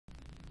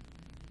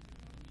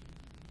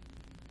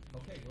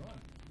Okay, we're on.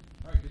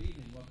 All right, good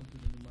evening. Welcome to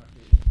the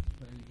Newmarket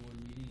Planning Board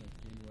meeting of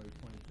January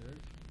 23rd.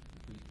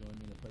 Please join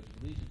me in the Pledge of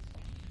Allegiance.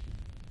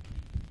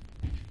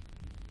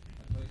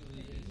 I pledge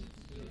allegiance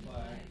to the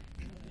flag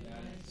of the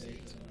United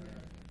States of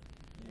America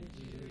and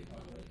to the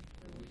republic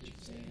for which it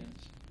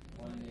stands,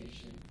 one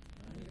nation,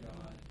 under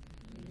God,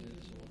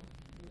 indivisible,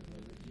 with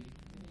liberty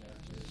and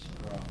justice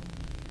for all.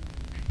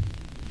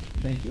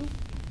 Thank you.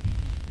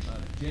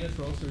 Janice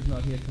Rosser is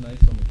not here tonight,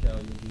 so Mikhail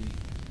will be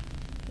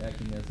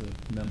acting as a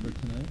member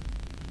tonight.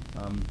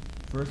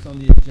 First on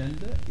the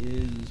agenda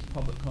is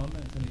public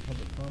comments. Any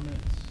public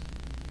comments?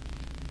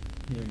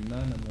 Hearing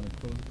none, I'm going to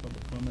close the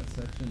public comment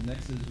section.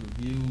 Next is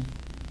review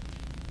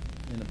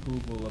and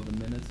approval of the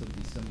minutes of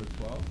December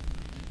 12th.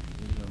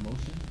 Is there a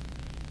motion?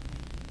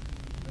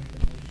 Make a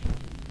motion to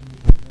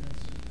approve the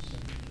minutes of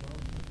December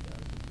 12th,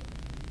 2017.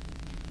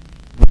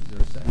 Is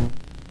there a second?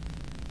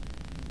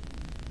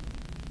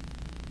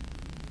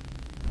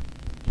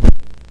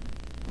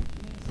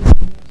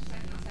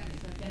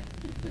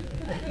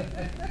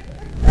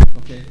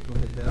 Okay, go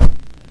ahead, Deb.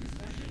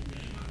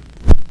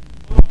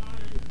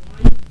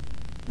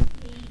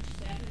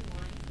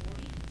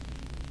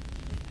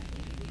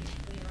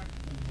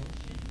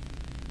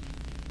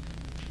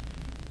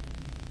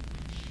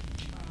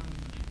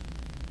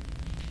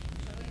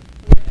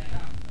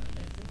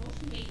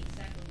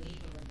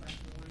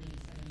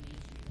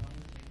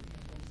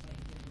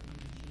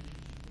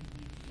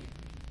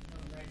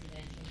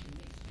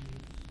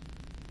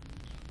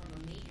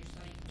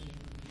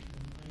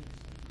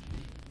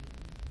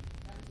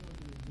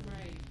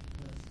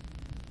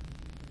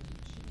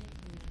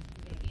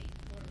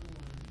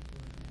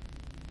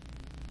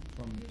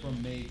 From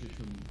major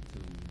to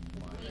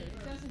minor.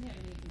 It doesn't have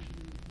anything to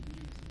do with the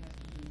use, it has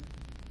to do with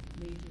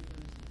major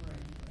versus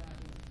minor. That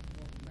was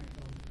what we went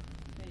over.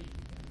 Thank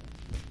you, Deb.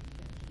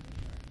 That should be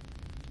correct.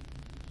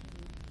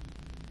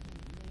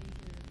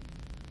 Major.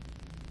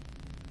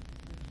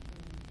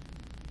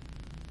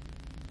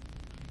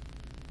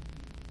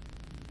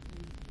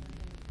 Please join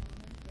in the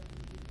comments that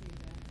we give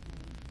feedback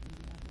on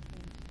the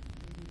applicant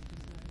and his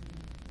deciding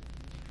this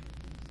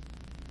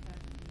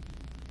application.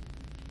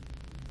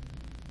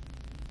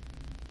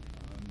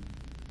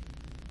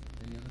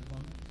 Any other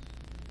comments?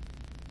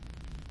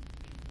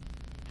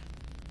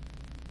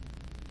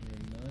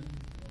 Hearing none,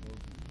 all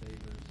those in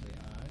favor say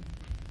aye.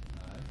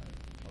 Aye.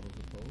 All those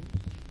opposed?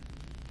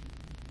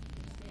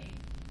 Abstain.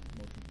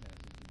 Motion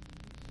passes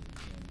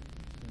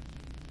unanimously. And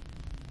abstention.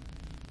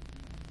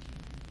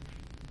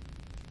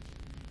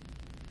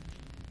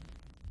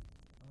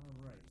 All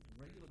right,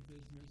 regular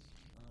business,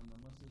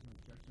 unless there's an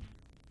objection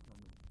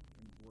from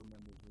any board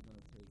members, we're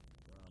gonna take,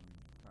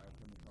 Kyle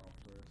Pimicall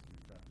first, from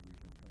traffic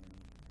regional planning,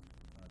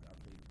 to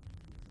update,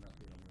 give us an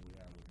update on where we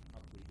are with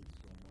updated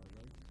stormwater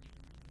regs.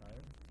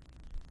 Kyle,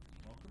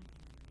 welcome.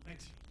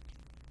 Thanks.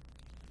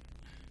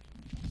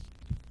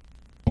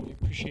 We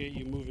appreciate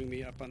you moving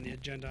me up on the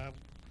agenda.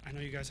 I know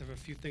you guys have a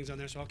few things on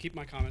there, so I'll keep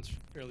my comments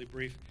fairly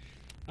brief.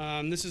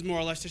 This is more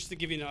or less just to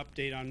give you an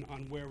update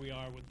on where we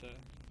are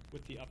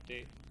with the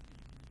update.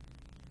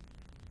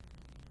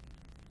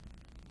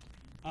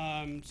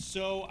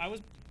 So I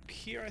was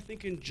here, I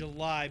think, in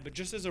July, but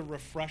just as a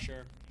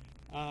refresher,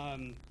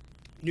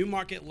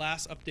 Newmarket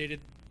last updated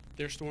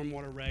their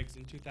stormwater regs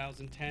in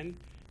 2010,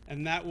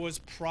 and that was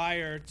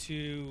prior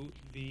to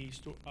the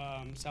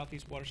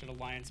Southeast Watershed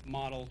Alliance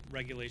model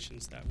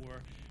regulations that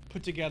were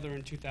put together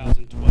in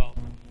 2012.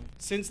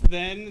 Since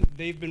then,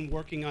 they've been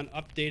working on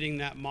updating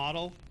that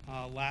model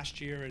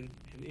last year and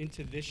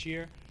into this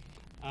year.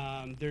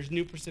 There's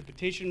new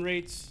precipitation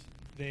rates.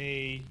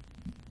 They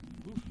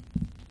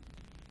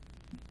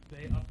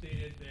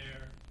updated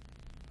their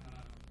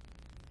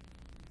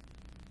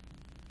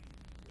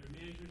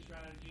management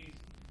strategies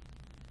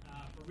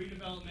for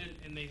redevelopment,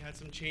 and they had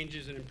some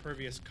changes in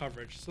impervious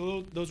coverage.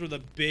 So those were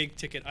the big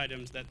ticket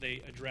items that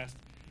they addressed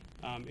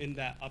in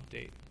that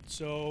update.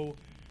 So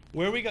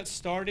where we got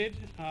started,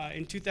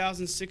 in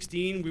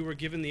 2016, we were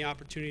given the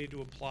opportunity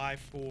to apply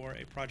for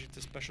a project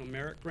of special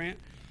merit grant.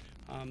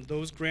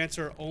 Those grants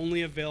are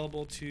only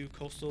available to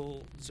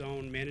coastal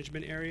zone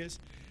management areas.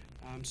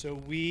 So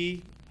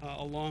we,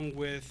 along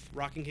with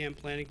Rockingham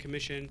Planning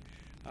Commission,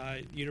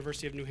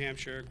 University of New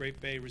Hampshire,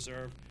 Great Bay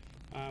Reserve,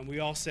 we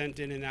all sent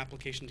in an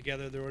application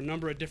together. There were a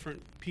number of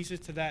different pieces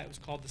to that. It was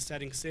called the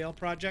Setting Sail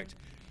Project.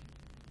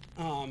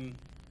 And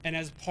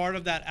as part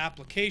of that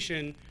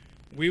application,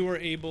 we were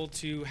able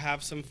to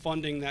have some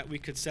funding that we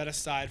could set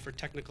aside for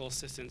technical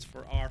assistance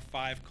for our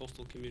 5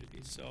 coastal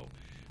communities. So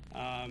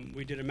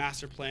we did a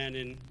master plan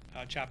in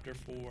chapter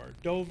for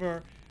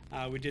Dover.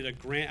 We did a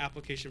grant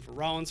application for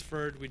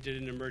Rollinsford. We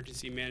did an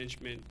emergency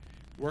management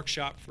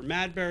workshop for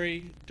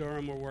Madbury.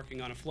 Durham, we're working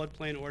on a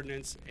floodplain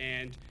ordinance,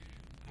 and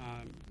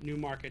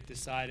Newmarket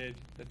decided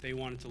that they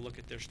wanted to look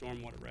at their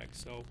stormwater regs.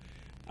 So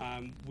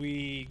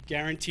we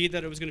guaranteed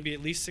that it was going to be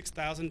at least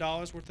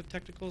 $6,000 worth of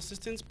technical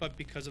assistance, but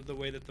because of the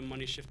way that the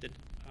money shifted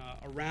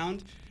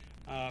around,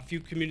 a few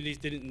communities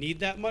didn't need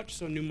that much,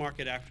 so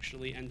Newmarket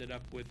actually ended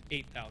up with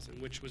 $8,000,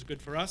 which was good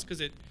for us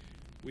because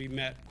we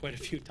met quite a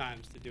few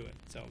times to do it.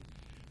 So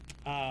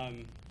Um, I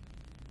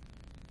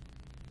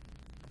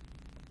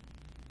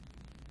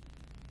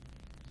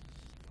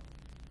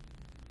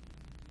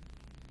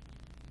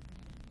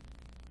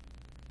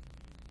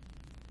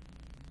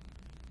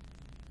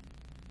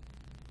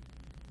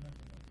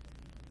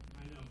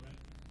know, right?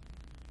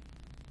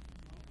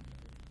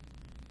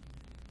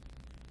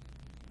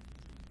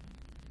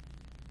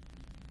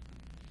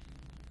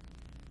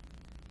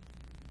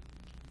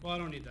 Well, I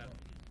don't need that.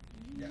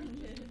 Yeah.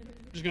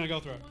 Just gonna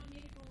go through You it. want me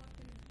to go up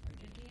and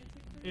advance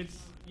it for you? It's,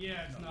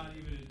 yeah, it's No. not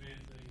even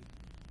advancing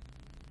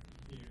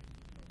here.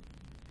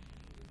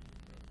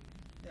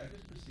 Yeah,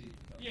 just proceed.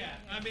 Yeah,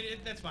 I mean,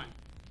 that's fine.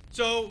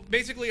 So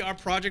basically, our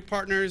project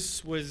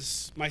partners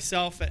was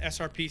myself at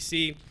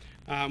SRPC.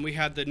 We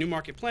had the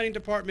Newmarket Planning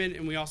Department,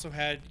 and we also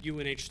had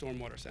UNH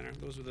Stormwater Center.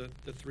 Those were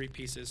the three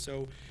pieces.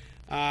 So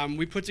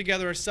we put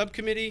together a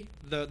subcommittee.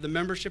 The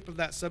membership of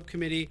that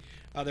subcommittee,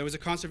 there was a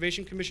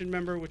Conservation Commission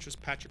member, which was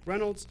Patrick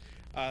Reynolds,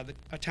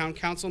 a town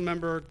council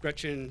member,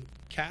 Gretchen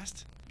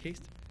Cast,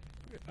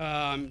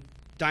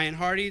 Diane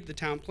Hardy, the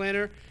town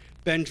planner,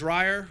 Ben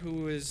Dreyer,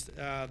 who is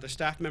the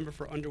staff member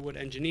for Underwood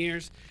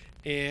Engineers,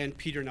 and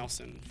Peter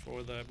Nelson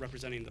for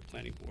representing the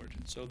planning board.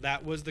 So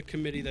that was the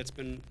committee that's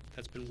been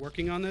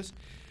working on this.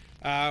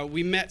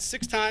 We met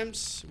 6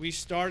 times. We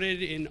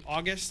started in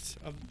August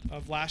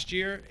of last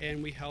year,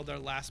 and we held our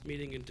last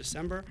meeting in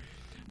December.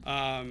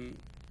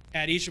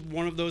 At each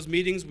one of those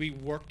meetings, we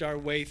worked our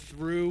way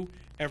through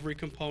every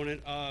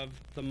component of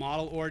the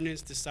model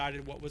ordinance,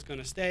 decided what was going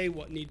to stay,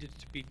 what needed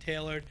to be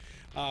tailored,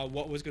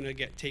 what was going to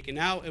get taken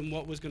out, and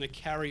what was going to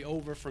carry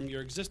over from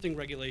your existing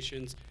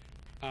regulations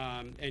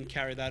and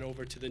carry that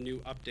over to the new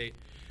update.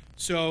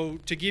 So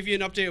to give you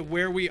an update of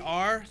where we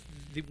are,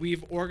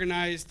 we've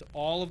organized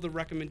all of the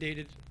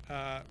recommendations.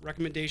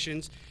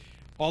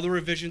 All the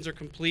revisions are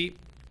complete.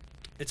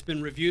 It's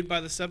been reviewed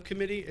by the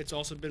subcommittee. It's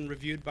also been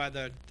reviewed by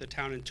the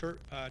town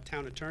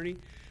attorney.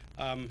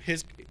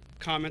 His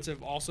comments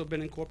have also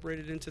been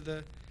incorporated into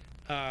the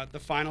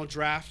final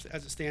draft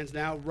as it stands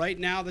now. Right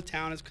now, the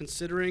town is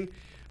considering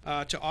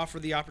to offer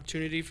the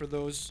opportunity for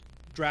those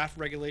draft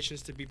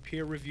regulations to be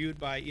peer reviewed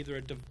by either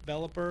a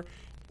developer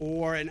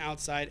or an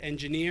outside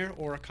engineer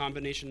or a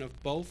combination of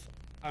both.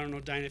 I don't know,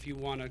 Diane, if you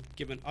want to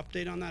give an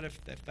update on that, if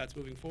that's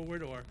moving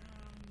forward, or. We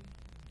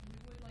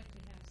would like to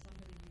have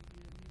somebody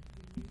review, we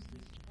used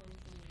this proposal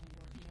when we were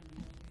working on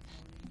the Millwood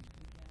zoning,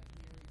 with that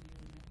peer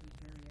review, and that was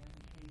very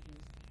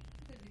advantageous,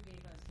 because it gave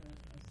us a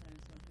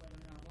sense of whether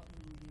or not what we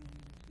were doing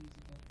was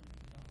feasible from a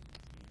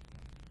development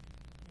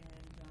standpoint.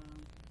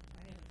 And,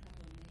 I have a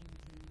couple of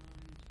names in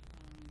mind,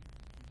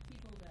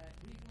 people that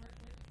we've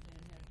worked with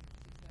and have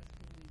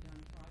successfully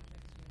done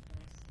projects with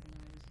us, and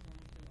I was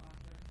going to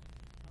offer,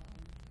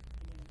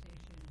 an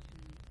invitation to,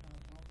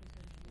 Baltus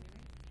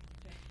Engineering,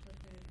 Jeff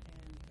Clifford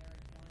and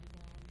Eric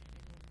Weinbaum. They're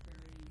both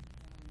very,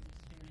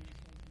 experienced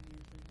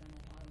engineers. They've done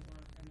a lot of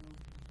work. I know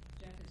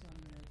Jeff is on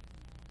the,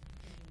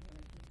 planning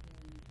board, I think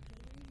in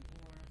Philly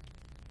or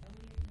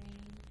Elliott,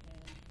 Maine,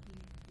 and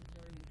he is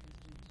very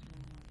interested in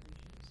stormwater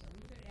issues. So we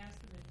could ask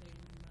them if they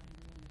wouldn't mind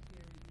doing a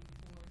peer review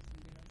for us and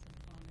give us some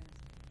comments,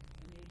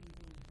 and maybe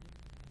we'll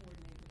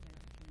coordinate with that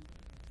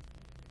chamber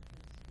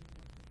as we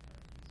work with her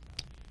and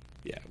stuff.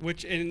 Yeah,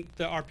 which in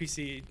the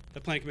RPC,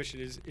 the Planning Commission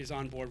is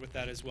on board with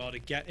that as well, to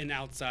get an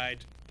outside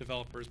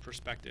developer's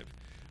perspective.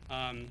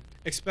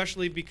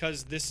 Especially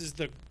because this is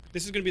going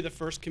to be the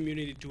first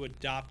community to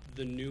adopt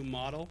the new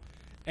model.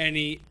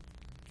 Any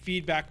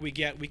feedback we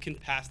get, we can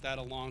pass that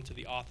along to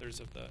the authors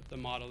of the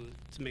model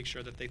to make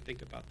sure that they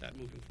think about that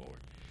moving forward.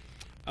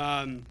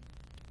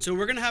 So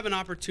we're going to have an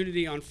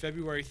opportunity on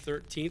February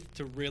 13th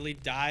to really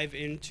dive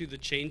into the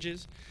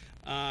changes.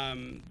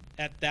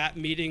 At that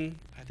meeting,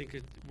 I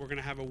think we're going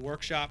to have a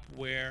workshop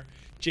where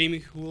Jamie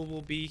Hool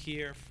will be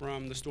here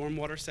from the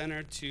Stormwater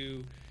Center.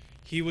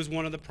 He was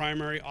one of the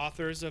primary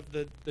authors of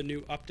the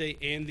new update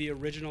and the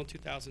original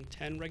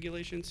 2010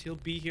 regulations. He'll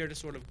be here to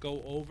sort of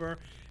go over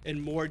in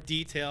more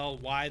detail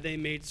why they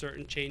made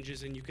certain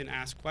changes, and you can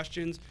ask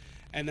questions.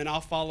 And then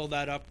I'll follow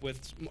that up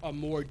with a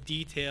more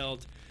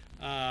detailed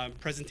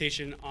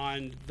presentation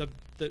on the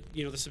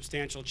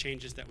substantial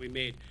changes that we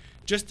made.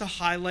 Just to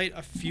highlight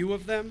a few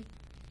of them.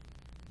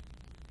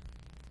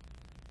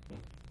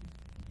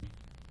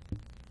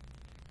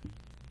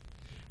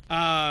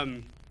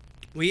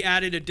 We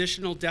added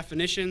additional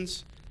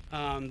definitions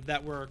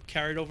that were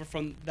carried over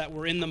that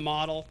were in the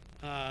model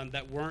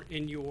that weren't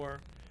in your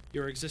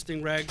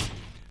existing regs.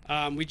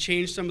 We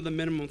changed some of the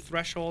minimum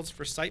thresholds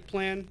for site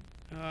plan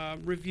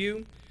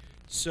review.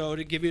 So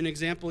to give you an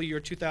example, your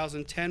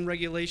 2010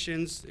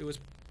 regulations, it was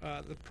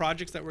the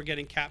projects that were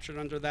getting captured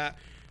under that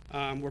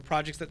were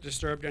projects that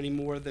disturbed any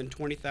more than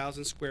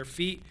 20,000 square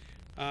feet.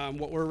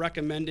 What we're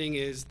recommending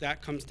is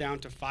that comes down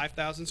to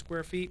 5,000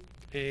 square feet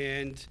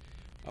and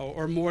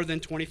or more than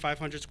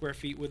 2,500 square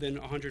feet within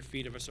 100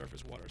 feet of a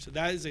surface water. So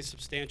that is a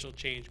substantial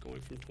change, going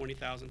from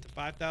 20,000 to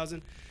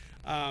 5,000.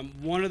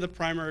 One of the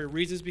primary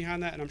reasons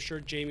behind that, and I'm sure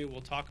Jamie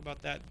will talk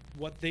about that,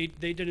 what they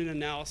did an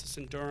analysis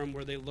in Durham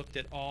where they looked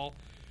at all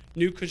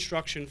new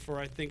construction for,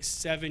 I think,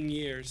 7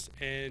 years,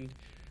 and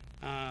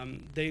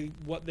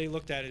what they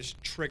looked at is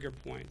trigger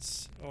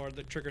points or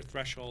the trigger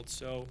threshold.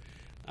 So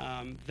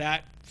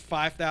that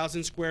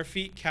 5,000 square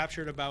feet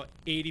captured about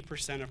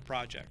 80% of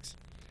projects.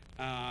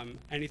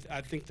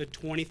 I think the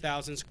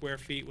 20,000 square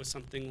feet was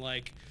something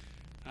like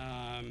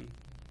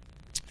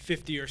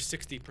 50 or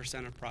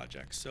 60% of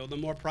projects. So the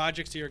more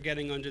projects you're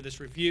getting under this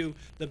review,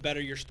 the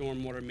better your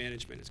stormwater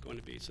management is going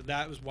to be. So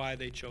that was why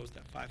they chose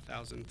that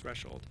 5,000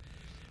 threshold.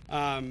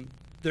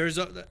 There's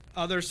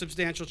other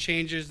substantial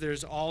changes.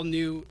 There's all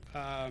new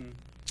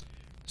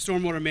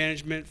stormwater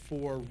management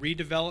for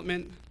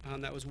redevelopment.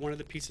 That was one of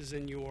the pieces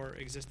in your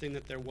existing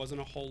that there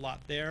wasn't a whole lot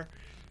there.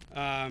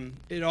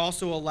 It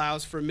also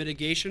allows for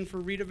mitigation for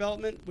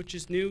redevelopment, which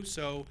is new.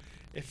 So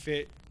if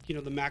it,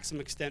 the maximum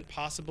extent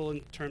possible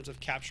in terms of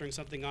capturing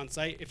something on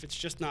site, if it's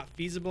just not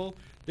feasible,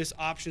 this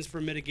options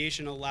for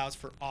mitigation allows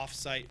for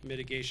off-site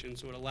mitigation.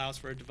 So it allows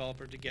for a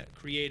developer to get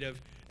creative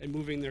in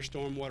moving their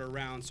stormwater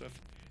around. So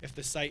if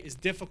the site is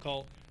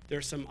difficult,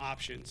 there's some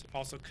options.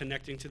 Also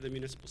connecting to the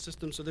municipal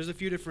system. So there's a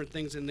few different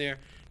things in there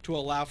to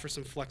allow for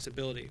some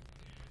flexibility.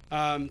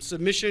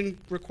 Submission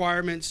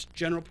requirements,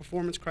 general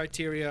performance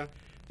criteria.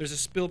 There's a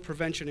spill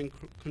prevention and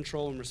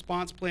control and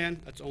response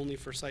plan. That's only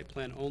for site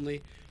plan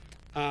only.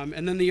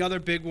 And then the other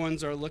big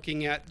ones are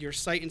looking at your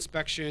site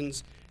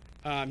inspections,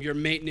 your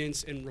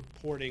maintenance and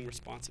reporting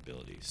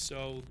responsibilities.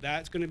 So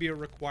that's going to be a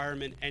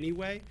requirement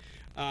anyway.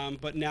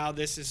 But now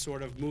this is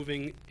sort of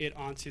moving it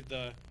onto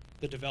the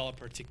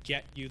developer to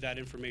get you that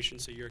information,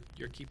 so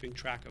you're keeping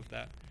track of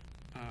that,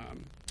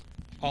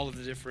 all of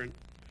the different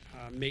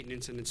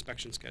maintenance and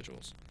inspection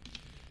schedules.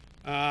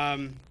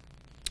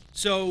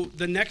 So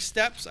the next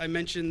steps, I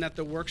mentioned that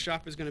the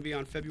workshop is going to be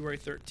on February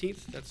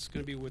 13th. That's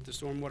going to be with the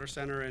Stormwater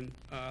Center and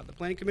the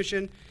Planning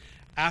Commission.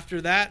 After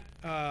that,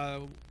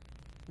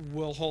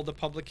 we'll hold a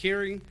public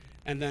hearing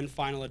and then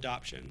final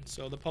adoption.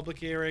 So the public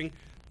hearing,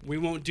 we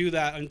won't do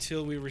that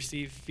until we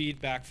receive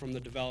feedback from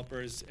the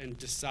developers and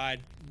decide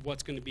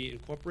what's going to be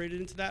incorporated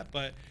into that.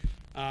 But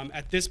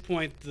at this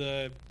point,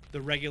 the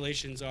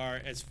regulations are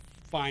as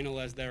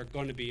final as they're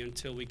going to be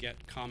until we get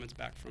comments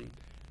back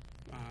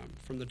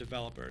from the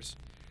developers.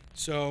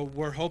 So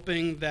we're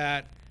hoping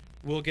that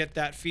we'll get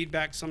that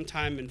feedback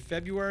sometime in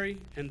February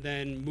and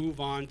then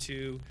move on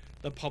to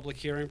the public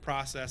hearing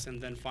process and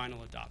then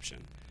final adoption.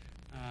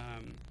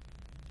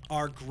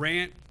 Our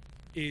grant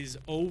is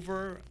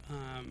over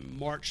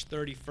March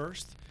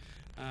 31st.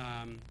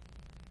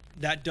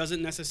 That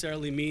doesn't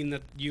necessarily mean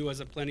that you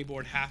as a planning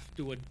board have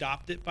to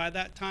adopt it by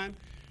that time.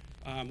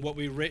 What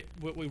we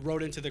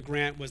wrote into the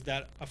grant was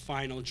that a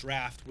final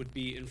draft would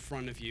be in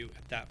front of you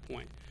at that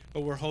point.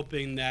 But we're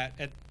hoping that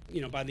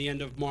by the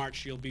end of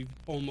March you'll be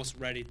almost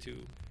ready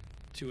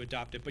to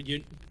adopt it. But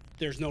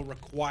there's no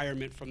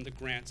requirement from the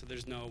grant, so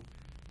there's nothing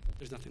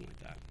like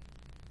that.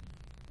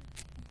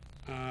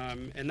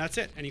 And that's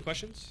it. Any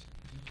questions?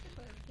 Just a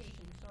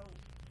clarification, so,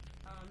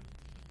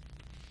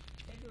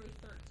 February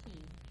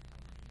 13th,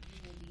 you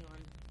will be on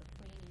the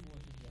planning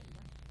board's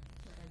agenda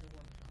as a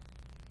workshop.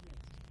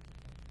 Yes.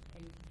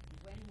 And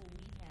when will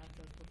we have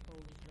the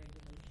proposed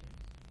regulations?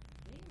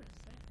 They were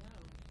sent out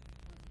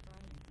on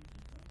Friday. Did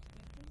you folks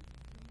get them?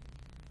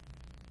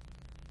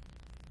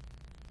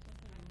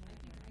 Something wrong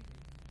with our,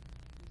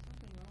 there's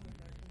something wrong with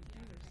our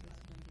computer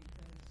system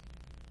because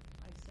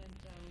I sent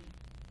out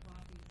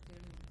copies to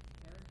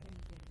Eric,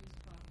 didn't get his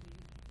copy.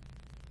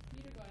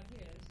 Peter got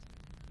his.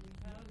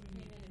 Howard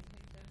came in and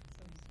picked up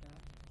some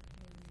stuff.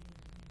 And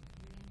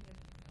we didn't get,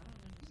 I don't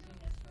understand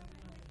what's going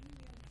on.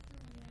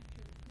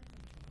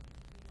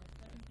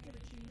 Yeah,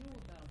 but you knew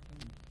about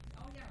them.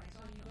 Oh, yeah, I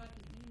So got you them. got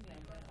the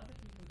email, but other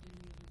people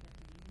didn't even get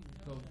the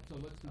email. So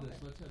let's do this,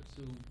 Okay. let's have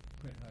Sue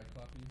print hard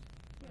copies,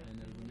 Yeah. and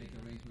then we'll make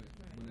an arrangement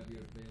Right. whenever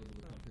you're available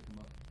to come pick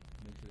them up,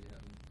 make sure you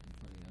have them in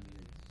front of you. I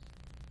mean,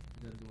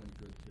 it doesn't do any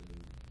good to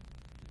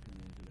come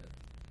into that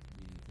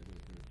meeting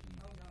February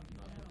 13th, Oh, no,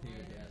 not no,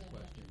 prepared to I ask understand that.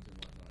 questions and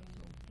whatnot,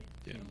 so.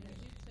 Yeah. I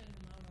did send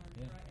them out on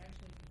Yeah. Friday,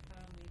 actually,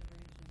 Kyle made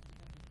arrangements to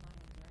have the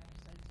final draft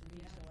sent to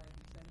me, so I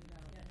could send it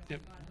out. Yeah,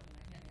 Yep. I got it when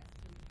I had it.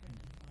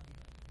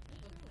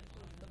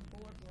 The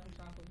board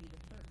workshop will be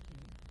the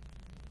 13th,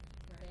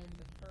 then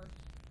the first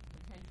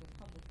potential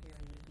public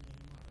hearing would be in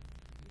March.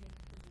 Yes,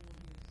 the board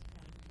is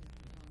having it,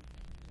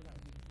 So that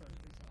would be the first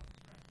result.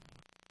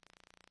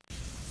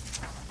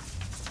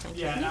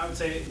 Yeah, and I would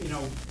say,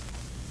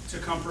 to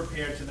come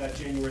prepared to that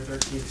January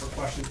 13th for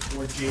questions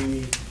for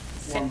Jamie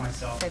or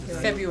myself.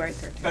 February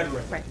 13th.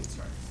 February Right. 13th,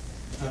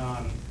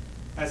 sorry.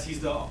 As he's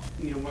the,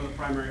 one of the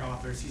primary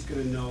authors, he's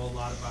gonna know a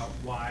lot about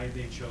why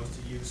they chose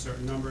to use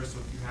certain numbers. So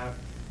if you have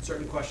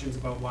certain questions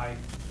about why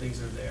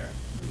things are there,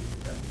 we can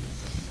definitely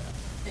discuss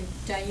that. And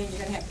Diane, you're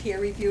gonna have peer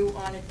review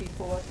on it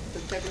before the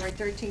February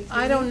 13th?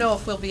 I don't meeting? know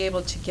if we'll be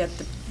able to get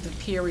the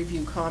peer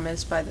review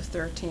comments by the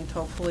 13th.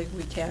 Hopefully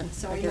we can.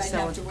 So I we guess might that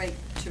have would- to wait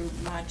to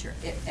March or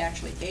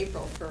actually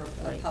April for a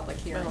Right. public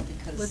hearing Well,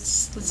 because.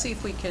 Let's see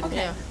if we can, Okay.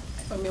 yeah.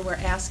 I mean, we're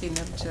asking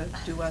them to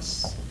do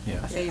us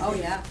Yeah. a favor. Oh,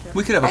 yeah.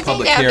 We could have a I think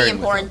public that'd be hearing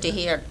with important to them.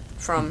 hear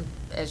from,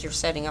 as you're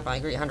setting up, I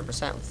agree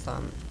 100% with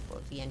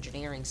the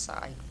engineering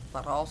side.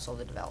 but also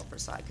the developer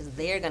side, because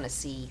they're gonna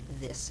see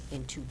this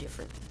in two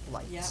different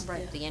lights. Yeah.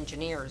 Right. The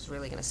engineer is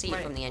really gonna see it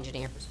from Right. the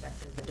engineer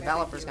perspective. The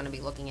developer's gonna be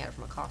looking at it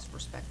from a cost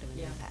perspective and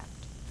Yeah. impact.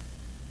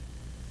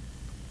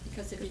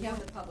 Because if you have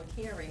the public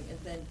hearing and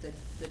then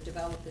the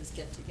developers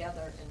get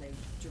together and they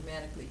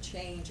dramatically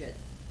change it,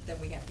 then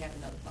we have to have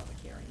another public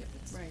hearing if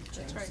it's Right, that's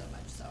changed right. so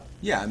much, so.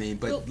 Yeah, I mean,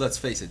 Well- but let's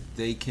face it,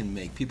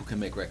 people can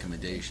make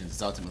recommendations,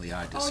 it's ultimately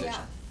our Oh, decision,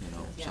 yeah. you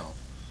know, Yeah. so,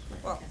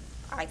 Well, Okay.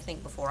 I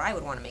think before I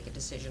would wanna make a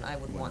decision, I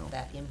would want Well,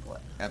 that input.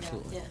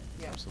 absolutely, Yeah.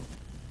 Yeah. absolutely.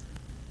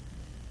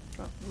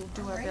 Well, We'll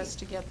do our Alrighty. best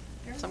to get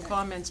Very some good.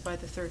 comments by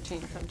the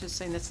 13th. I'm just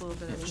saying that's a little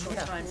bit of a short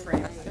Yeah. time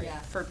frame Yeah.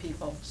 for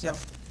people, so. Yep.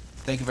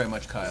 Thank you very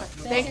much, Kyle.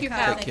 Thank you,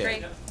 Kyle. Take care.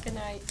 Great. Good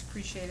night.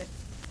 Appreciate it.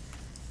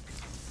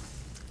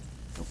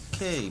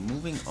 Okay,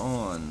 moving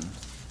on.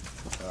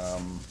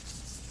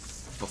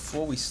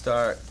 Before we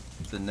start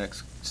the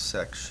next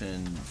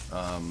section,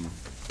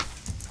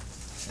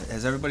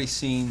 has everybody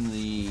seen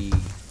the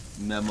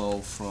memo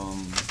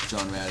from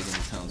John Radigan,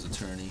 the town's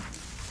attorney,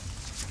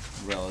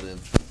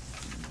 relative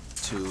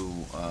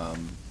to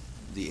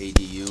the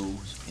ADU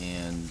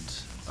and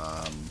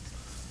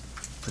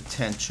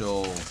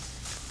potential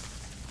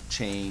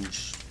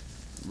change,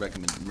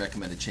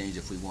 recommended change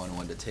if we want to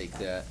undertake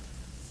that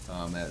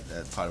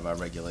as part of our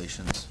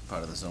regulations,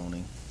 part of the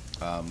zoning.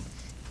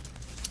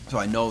 So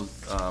I know,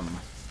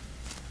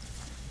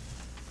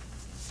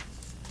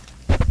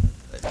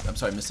 I'm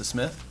sorry, Mr.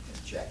 Smith?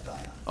 Jack Dion.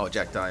 Oh,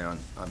 Jack Dion,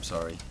 I'm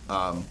sorry,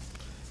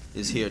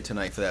 is here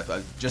tonight for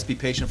that. Just be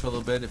patient for a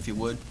little bit, if you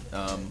would.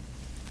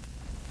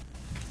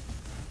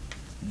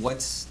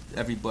 What's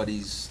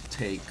everybody's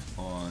take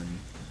on,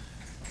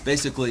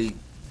 basically,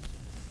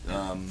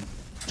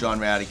 John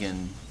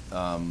Radigan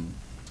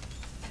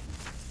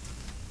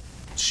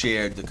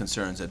shared the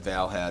concerns that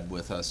Val had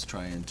with us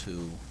trying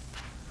to,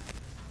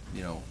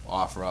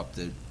 offer up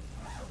that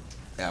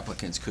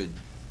applicants could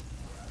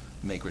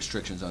make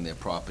restrictions on their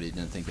property.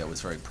 Didn't think that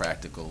was very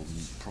practical,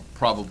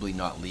 probably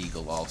not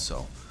legal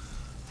also.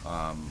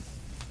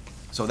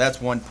 So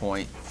that's one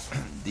point.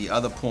 The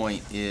other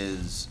point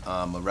is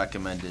a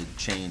recommended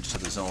change to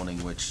the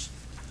zoning, which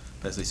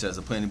basically says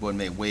the planning board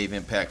may waive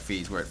impact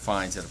fees where it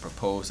finds that a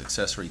proposed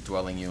accessory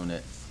dwelling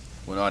unit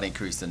will not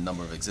increase the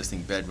number of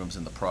existing bedrooms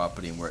in the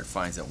property, and where it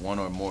finds that one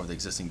or more of the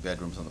existing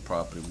bedrooms on the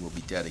property will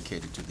be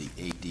dedicated to the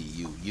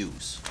ADU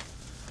use.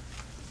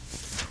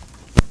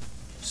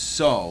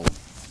 So,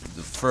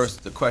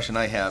 the question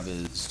I have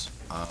is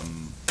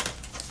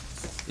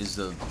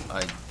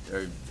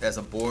as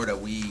a board, do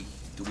we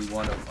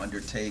want to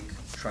undertake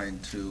trying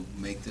to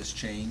make this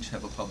change,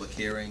 have a public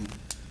hearing,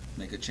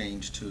 make a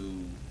change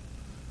to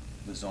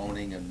the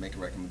zoning and make a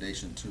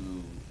recommendation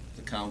to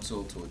the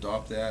council to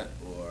adopt that,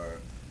 or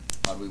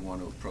how do we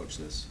want to approach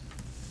this?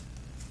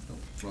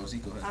 Rosie,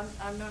 go ahead.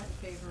 I'm not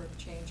in favor of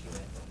changing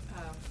it,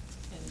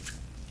 and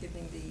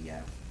giving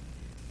the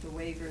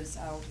waivers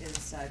out,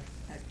 as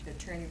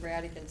Attorney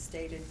Radigan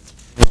stated.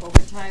 Over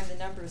time, the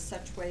number of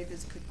such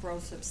waivers could grow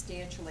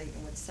substantially,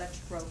 and with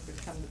such growth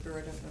would come the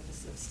burden of a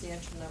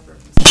substantial number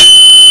of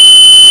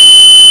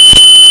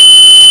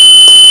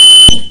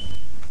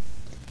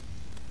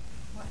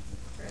What?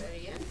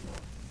 Ready in?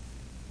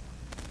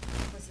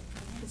 Was it?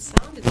 It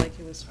sounded like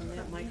it was from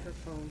that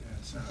microphone. Yeah,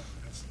 it's not,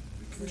 that's.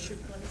 We should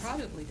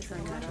probably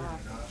turn that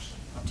off.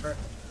 I'll turn it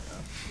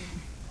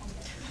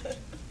off.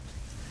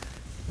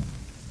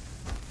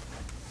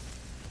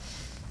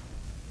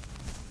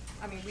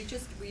 I mean,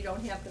 we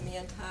don't have the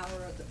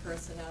manpower or the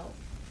personnel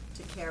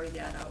to carry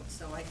that out,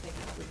 so I think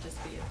it would just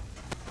be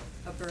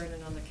a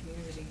burden on the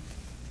community.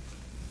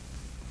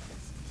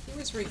 He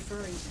was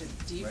referring to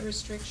deed Right.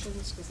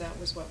 restrictions, because that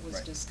was what was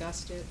Right.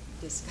 discussed,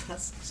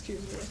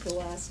 excuse me, at the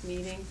last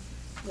meeting,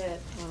 that,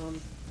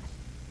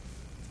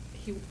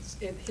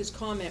 his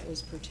comment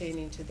was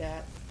pertaining to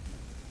that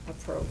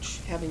approach,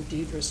 having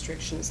deed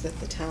restrictions that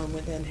the town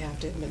would then have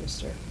to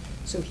administer.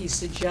 So he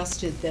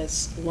suggested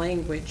this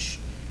language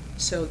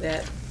so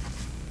that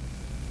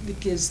it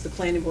gives the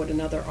planning board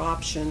another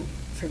option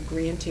for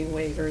granting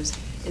waivers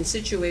in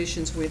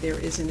situations where there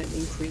isn't an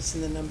increase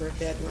in the number of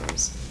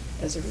bedrooms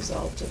as a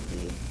result of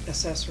the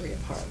accessory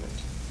apartment.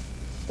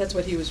 That's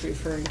what he was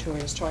referring to when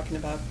he was talking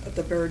about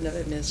the burden of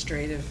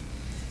administrative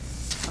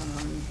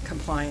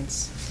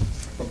compliance.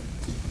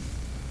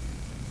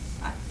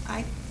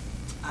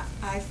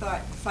 I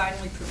thought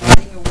finally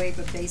providing a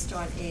waiver based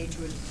on age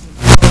would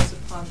impose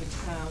upon the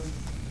town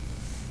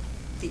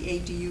the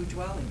ADU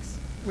dwellings.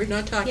 We're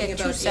not talking Yeah,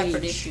 about two age.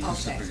 separate issues. Okay.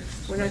 Separate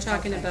issues. We're not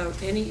talking Okay.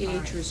 about any All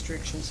age right.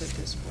 restrictions at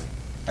this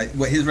point.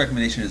 What his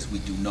recommendation is, we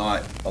do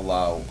not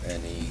allow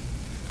any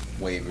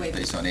waivers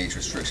based on age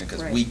restriction,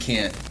 because we Right.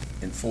 can't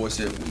enforce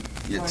it,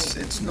 Right.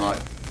 it's not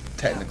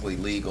technically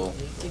legal,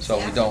 so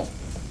we Exactly. don't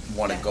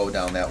want to Yeah. go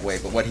down that way.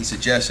 But what he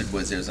suggested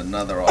was there's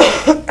another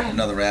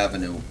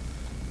avenue,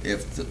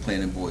 if the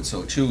planning board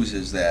so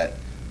chooses, that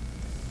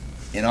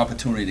an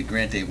opportunity to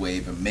grant a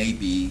waiver may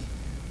be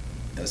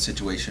a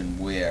situation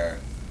where,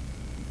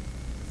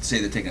 say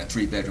they're taking a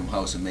 3-bedroom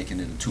house and making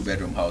it a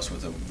 2-bedroom house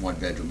with a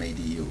 1-bedroom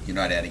ADU. You're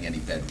not adding any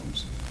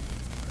bedrooms.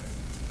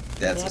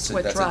 That's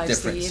what that's a drives the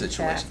different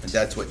situation. impact And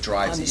that's what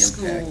drives on the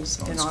the impact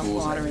schools on and on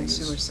schools water having and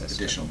these sewer system.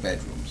 additional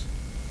bedrooms.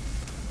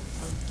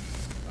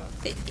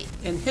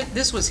 And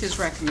this was his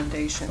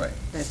recommendation. Right.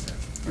 That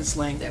this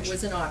language. That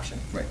was an option.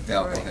 Right,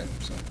 Val, go Right. ahead,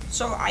 so.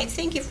 So I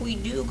think if we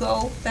do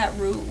go that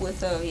route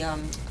with a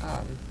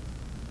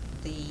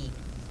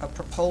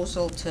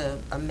proposal to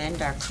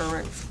amend our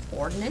current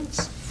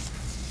ordinance,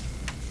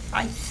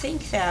 I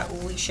think that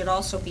we should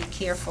also be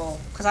careful,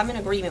 because I'm in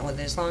agreement with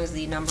it, as long as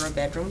the number of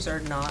bedrooms are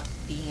not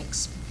being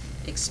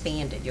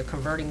expanded, you're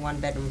converting one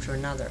bedroom to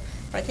another.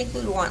 But I think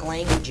we would want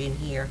language in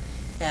here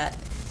that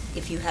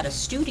if you had a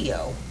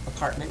studio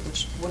apartment,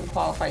 which wouldn't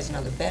qualify as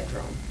another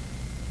bedroom,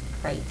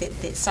 right,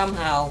 that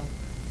somehow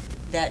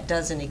that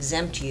doesn't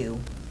exempt you,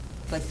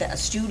 like that a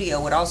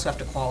studio would also have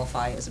to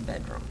qualify as a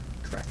bedroom.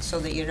 Correct. So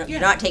that you're Yeah.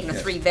 not taking a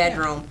Yeah.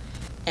 3-bedroom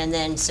and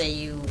then say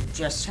you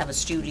just have a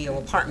studio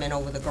apartment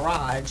over the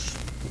garage.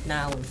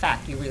 Now, in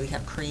fact, you really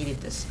have created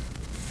this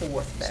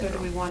 4th So bedroom. do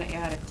we want to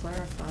add a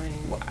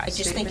clarifying Well, I just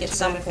think statement at to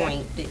some that effect?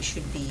 point it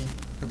should be,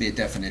 There'll be a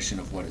definition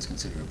of what is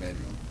considered a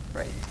bedroom.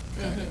 right,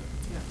 Mm-hmm.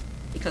 Yeah.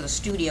 because a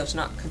studio's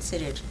not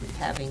considered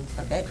having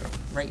a bedroom,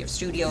 right? Your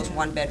studio's Yeah.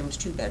 1 bedrooms,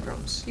 2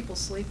 bedrooms. People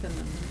sleep in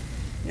them.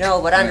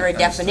 No, but under a Right,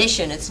 understood.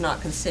 definition, it's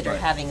not considered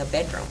Right. having a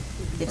bedroom.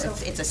 It's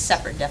Right. it's a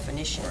separate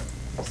definition.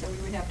 So we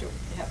would have to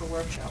have a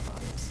workshop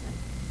on this then.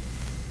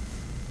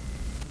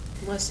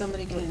 Unless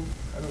somebody can,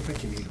 I don't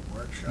think you need a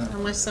workshop.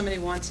 unless somebody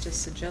wants to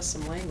suggest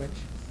some language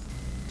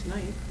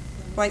tonight.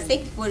 Well, I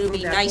think would it be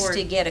Move that nice to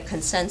forward. get a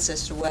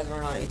consensus to whether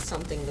or not it's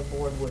something the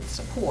board would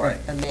support,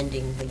 Right.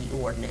 amending the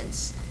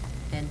ordinance.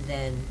 And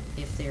then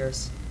if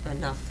there's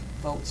enough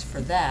votes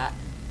for that,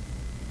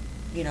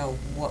 you know,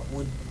 what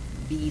would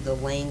be the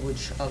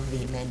language of the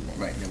amendment?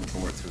 Right, and then we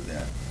can work through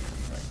that.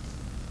 Right.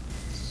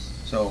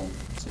 So,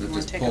 So you with wanna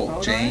this take a poll, vote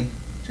on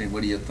Jane,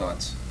 what are your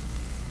thoughts?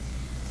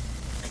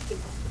 I think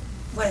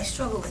what I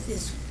struggle with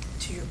is,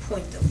 to your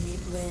point, though,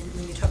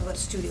 when you talk about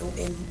studio,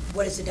 and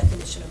what is the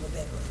definition of a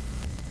bedroom?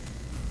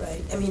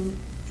 Right? I mean,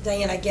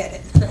 Diane, I get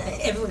it.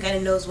 Everyone kind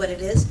of knows what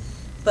it is,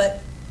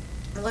 but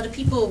a lot of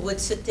people would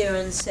sit there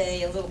and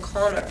say a little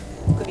corner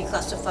could be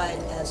classified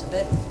as a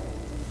bedroom.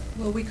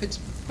 Well, we could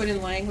put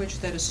in language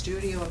that a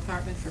studio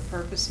apartment for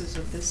purposes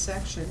of this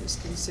section is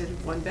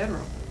considered 1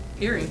 bedroom,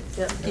 period.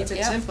 Yeah. Keep it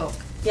Yeah. simple.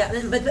 Yeah,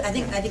 but I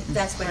think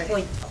that's my Right.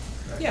 point.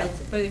 Yeah,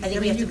 but I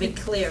think we have to be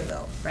clear,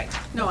 though. Right.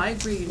 No, I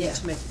agree, you Yeah. need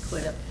to make it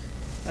clear. Yep.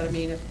 But I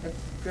mean, a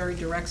very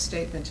direct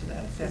statement to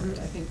that effect, Mhm.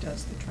 I think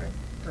does the trick,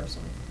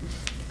 personally.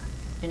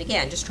 And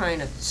again, just trying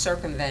to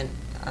circumvent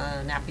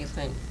an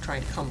applicant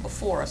trying to come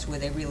before us where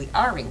they really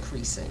are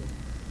increasing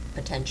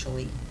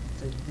potentially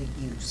the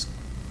use,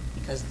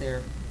 because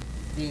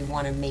they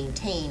want to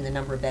maintain the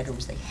number of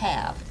bedrooms they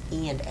have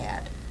and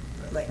add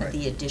Right. Right.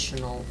 the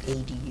additional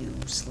ADU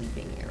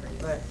sleeping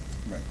area. Right.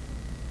 Right.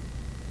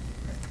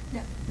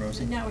 Now,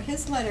 Rosie? now,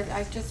 his letter,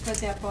 I just read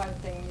that bottom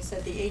thing, you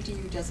said the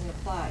ADU doesn't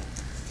apply.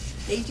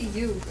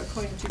 ADU,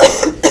 according to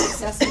code, is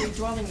accessory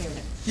dwelling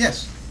unit.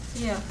 Yes.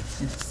 Yeah.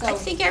 So I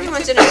think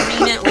everyone's in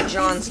agreement with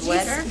John's he's-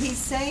 letter. He's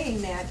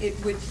saying that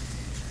it would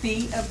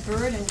be a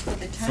burden for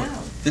the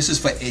town. This is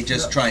for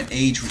just trying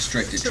age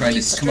restricted, To trying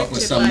to come up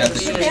with restrict it some by method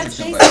the to But age. that's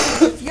restrict somebody.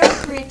 basically, if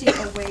you're granting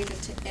a waiver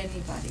to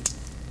anybody,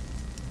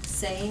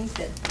 saying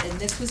that, and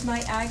this was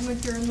my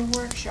argument during the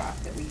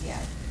workshop that we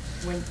had,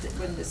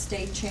 when the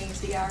state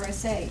changed the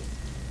RSA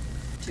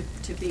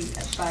to be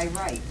by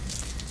right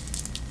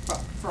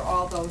for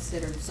all those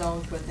that are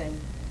zoned within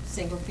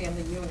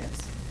single-family units.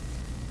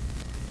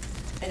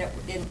 And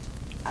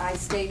I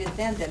stated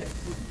then that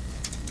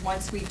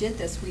once we did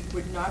this, we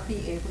would not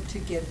be able to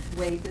give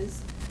waivers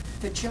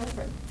for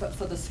children,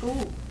 for the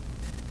school.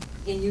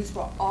 And you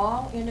were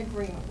all in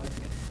agreement with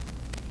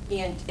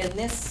me. And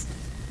this,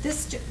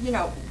 you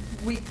know,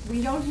 we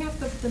don't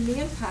have the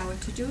manpower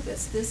to do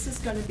this. This is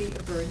gonna be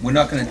a burden. We're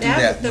not gonna do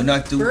that, The we're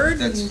not doing, burden-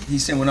 that's,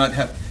 he's saying we're not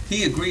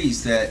he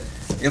agrees that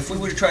if we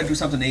were to try to do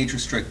something age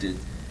restricted,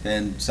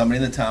 then somebody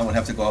in the town would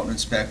have to go out and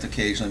inspect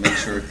occasionally, make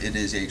sure it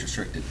is age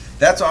restricted.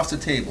 That's off the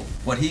table.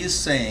 What he is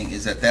saying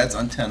is that that's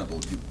untenable.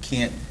 You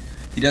can't,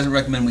 he doesn't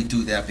recommend we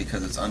do that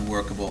because it's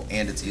unworkable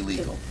and it's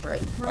illegal.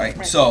 Right. Right,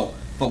 Right. so,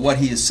 but what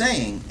he is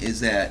saying is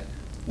that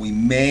we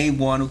may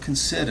want to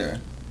consider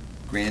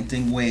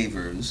granting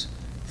waivers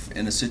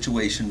in a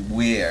situation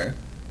where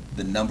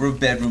the number of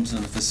bedrooms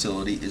in the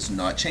facility is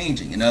not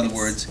changing. In other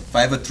words, if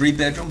I have a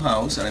 3-bedroom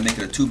house and I make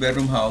it a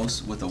 2-bedroom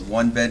house with a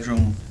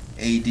 1-bedroom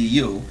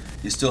ADU,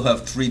 you still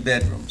have 3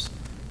 bedrooms.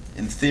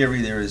 In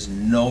theory, there is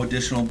no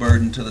additional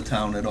burden to the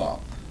town at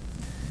all.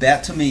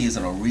 That to me is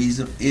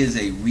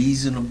a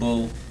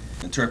reasonable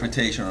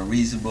interpretation, a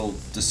reasonable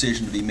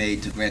decision to be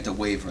made to grant a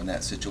waiver in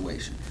that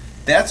situation.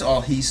 That's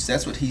what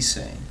he's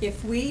saying.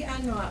 If we are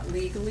not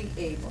legally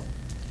able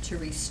to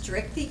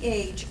restrict the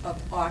age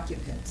of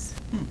occupants,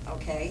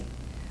 okay,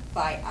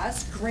 by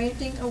us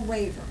granting a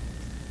waiver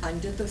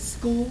under the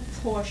school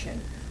portion,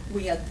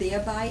 we are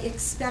thereby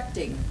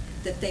expecting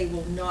that they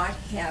will not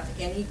have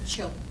any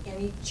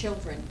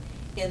children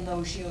in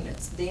those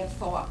units.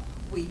 Therefore,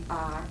 we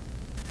are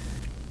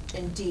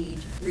and deed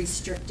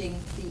restricting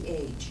the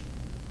age.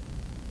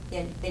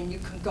 And you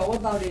can go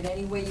about it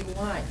any way you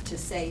want to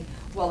say,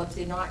 well, if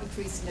they're not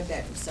increasing the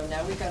bedroom, so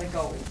now we gotta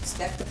go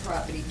inspect the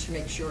property to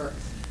make sure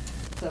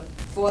the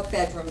fourth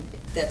bedroom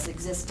that's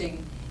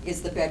existing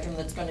is the bedroom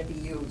that's gonna be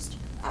used.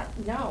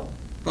 No.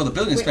 Well, the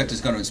building Wait. inspector's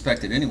gonna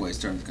inspect it anyways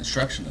during the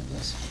construction of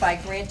this. By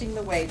granting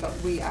the waiver,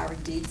 we are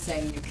indeed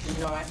saying you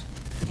cannot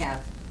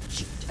have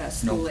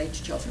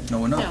school-age children. No,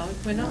 we're not. No,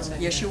 we're not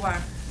saying Yes, that. you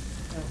are.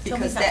 Tell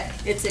me Because that,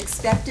 it's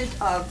expected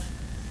of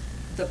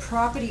the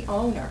property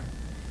owner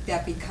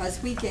that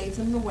because we gave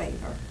them the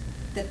waiver,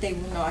 that they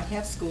will not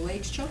have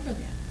school-age children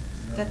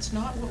there. That's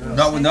not what we're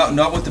saying.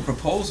 Not with the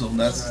proposal,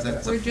 that's.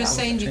 We're just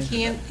saying you change that.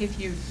 can't,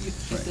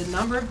 if the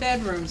number of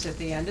bedrooms at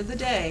the end of the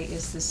day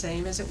is the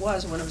same as it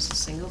was when it was a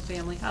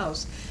single-family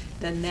house,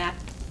 then that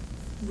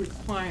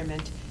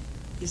requirement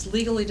is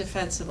legally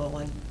defensible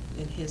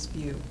in his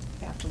view,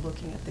 after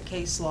looking at the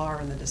case law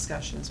and the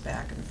discussions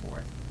back and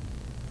forth.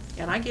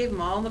 And I gave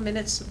him all the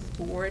minutes of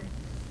the board,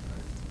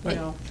 you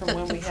know, from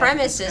when The we had the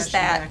premise is discussion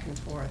that back and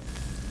forth.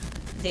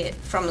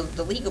 From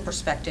the legal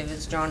perspective,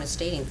 as John is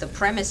stating, the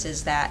premise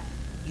is that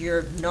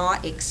you're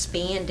not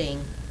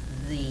expanding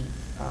the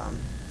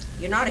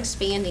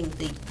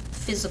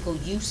physical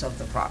use of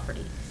the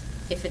property.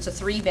 If it's a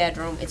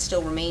 3-bedroom, it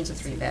still remains a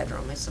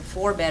 3-bedroom. It's a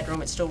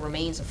 4-bedroom, it still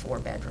remains a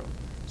 4-bedroom.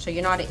 So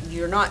you're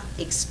not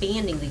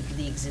expanding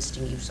the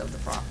existing use of the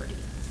property.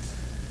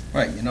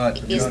 Right, you're not.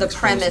 Is the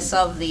premise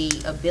of the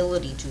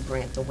ability to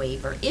grant the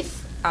waiver,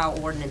 if our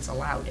ordinance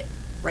allowed it.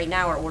 Right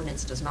now, our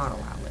ordinance does not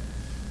allow it.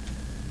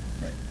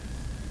 Right.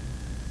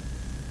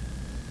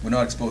 We're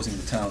not exposing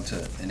the town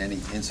to, in any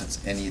instance,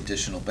 any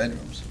additional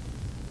bedrooms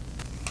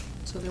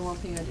So there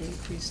won't be an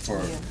increase to for,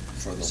 the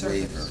for the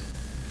surface. waiver.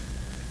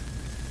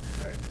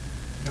 Right.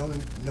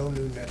 No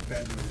new net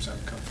bedrooms I'm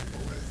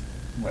comfortable with.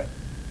 Right.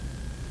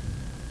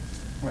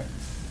 Right.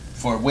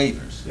 For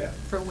waivers. Yeah.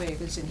 For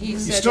waivers, and he You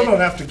said still that don't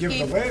have to give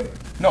he- the waiver.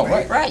 No,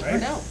 right. Right.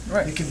 No.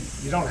 Right.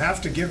 You don't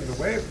have to give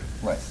the waiver,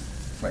 Right,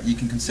 right, you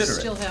can You consider it.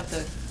 still have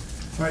the,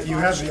 but you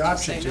have the Option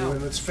option to say to, no.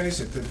 and let's face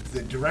it,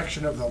 the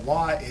direction of the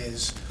law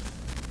is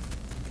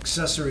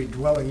accessory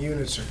dwelling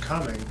units are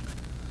coming.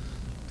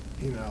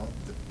 You know,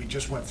 we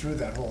just went through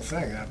that whole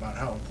thing about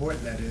how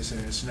important that is,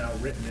 and it's now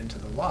written into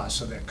the law,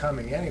 so they're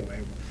coming anyway.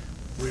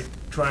 We're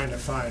trying to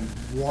find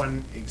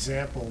one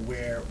example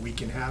where we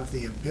can have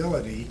the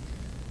ability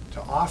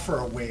to offer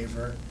a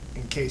waiver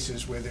in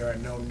cases where there are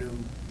no new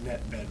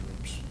net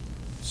bedrooms.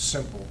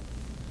 Simple,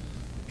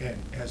 and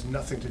has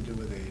nothing to do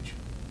with age.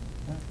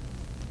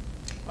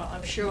 Well,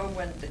 I'm sure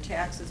when the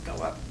taxes go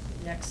up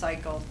next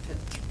cycle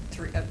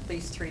to at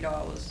least $3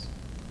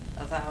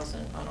 a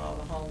thousand on all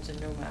the homes in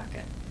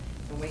Newmarket,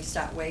 and we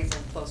start waiving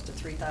close to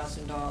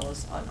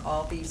 $3,000 on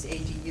all these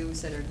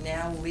ADUs that are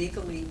now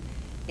legally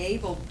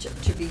able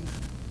to be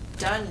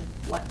done,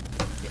 like,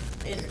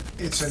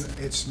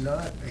 It's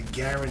not a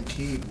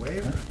guaranteed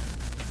waiver.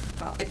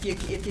 well, if you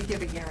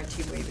give a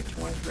guarantee waiver to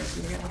one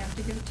person, you're gonna have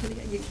to give it to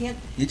the, you can't.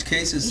 Each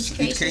case is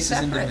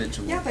separate.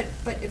 individual. Yeah,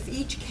 but if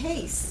each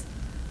case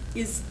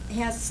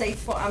has, say,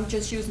 I'm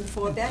just using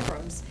 4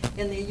 bedrooms,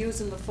 and they're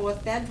using the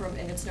 4th bedroom,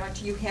 and it's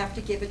not, you have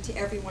to give it to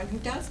everyone who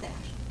does that.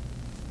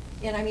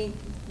 And I mean,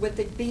 with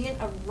it being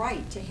a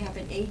right to have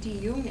an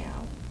ADU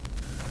now,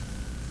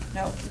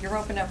 no, you're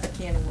opening up a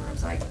can of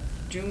worms. I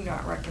do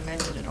not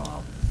recommend it at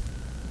all.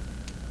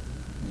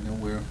 We know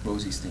where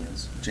Rosie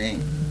stands.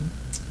 Jane,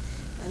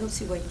 I don't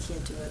see why you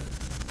can't do it.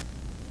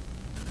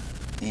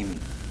 Amy,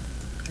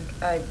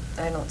 I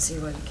don't see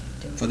why you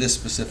can't do it. for this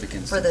specific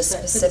instance. For the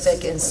For the specific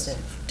specific instant,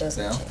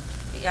 doesn't Val? change.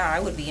 Yeah, I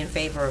would be in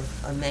favor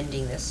of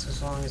amending this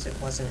as long as it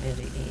wasn't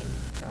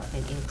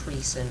an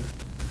increase in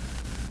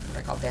what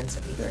I call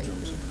density, right?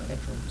 Bedrooms.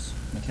 Bedrooms.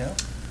 Mikhail?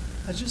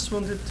 I just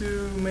wanted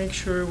to make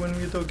sure when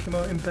we're talking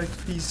about impact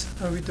fees,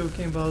 are we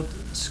talking about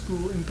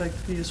school impact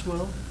fee as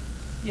well?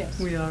 yes.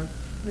 We are.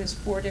 There's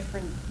 4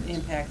 different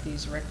impact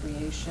fees: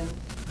 recreation,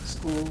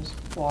 schools,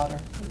 water,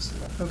 and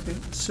sewer. Okay,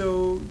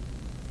 so,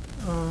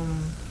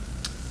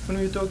 when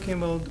we're talking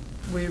about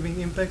waiving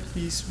impact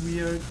fees, we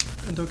are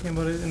talking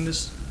about it in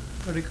this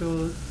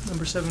article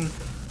number 7.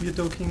 We are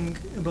talking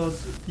about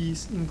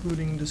fees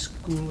including the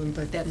school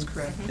impact fee. That's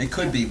correct. It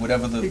could be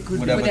whatever It could be.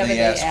 whatever Whatever they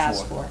they ask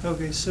ask for. for.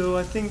 Okay, so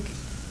I think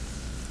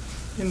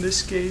in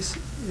this case,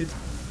 it,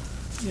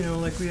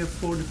 like we have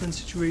 4 different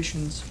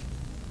situations.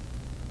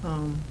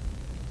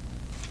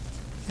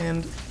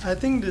 And I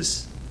think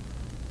this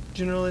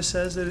generally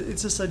says that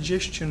it's a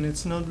suggestion,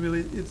 it's not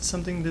really, it's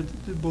something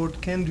that the board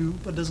can do,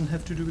 but doesn't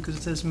have to do because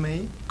it says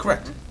may.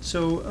 Correct.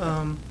 So,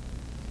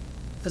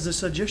 as a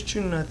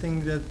suggestion, I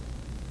think that,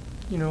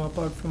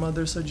 apart from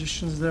other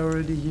suggestions that are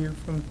already here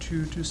from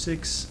 2 to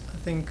 6, I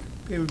think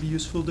it would be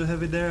useful to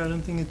have it there. I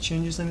don't think it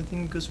changes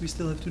anything because we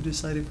still have to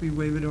decide if we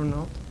waive it or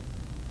not.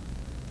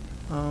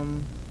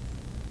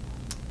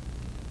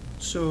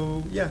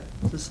 So, yeah,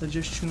 the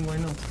suggestion, why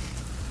not?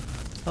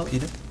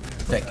 Peter?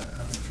 Thank you.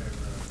 I'm in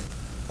favor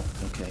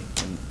of it. Okay,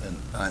 and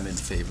I'm in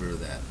favor of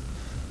that.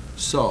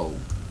 So,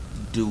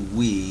 do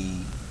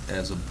we,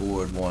 as a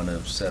board, want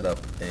to set up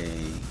a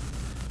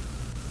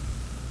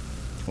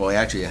Well,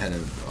 actually,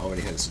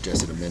 already had a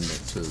suggested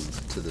amendment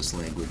to this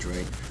language,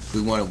 right?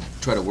 We want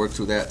to try to work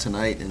through that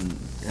tonight and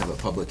have a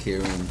public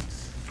hearing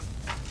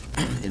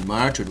in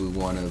March, or do we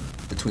want to,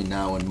 between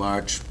now and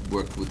March,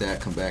 work with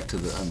that, come back to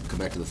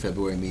the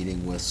February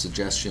meeting with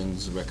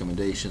suggestions,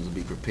 recommendations, and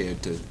be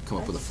prepared to come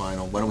up with a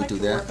final? Why don't we do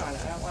that? I'd like to work on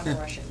it, I don't want to Yeah.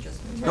 rush it, just.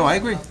 No, I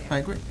agree,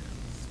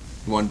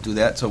 You want to do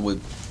that, so we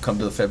come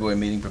to the February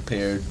meeting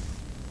prepared,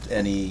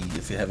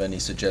 if you have any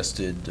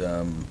suggested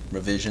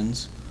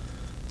revisions.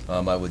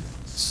 I would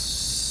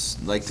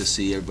like to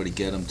see everybody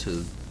get them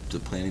to the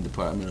planning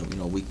department,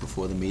 a week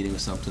before the meeting or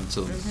something,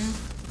 so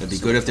it'd be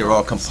good if they're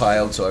all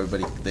compiled, so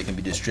they can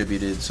be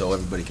distributed, so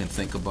everybody can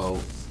think about,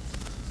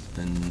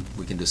 and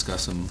we can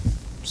discuss them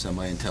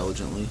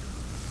semi-intelligently.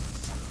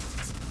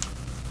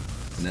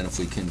 And then if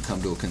we can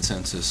come to a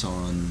consensus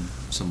on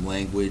some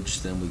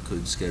language, then we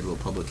could schedule a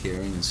public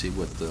hearing and see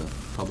what the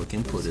public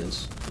input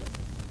is.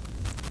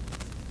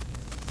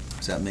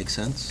 Does that make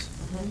sense?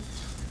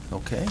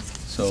 Okay,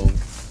 so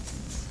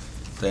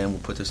Diane,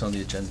 we'll put this on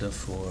the agenda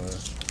for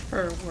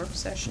For work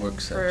session. Work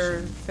For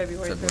session.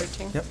 February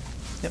 13th. Yep.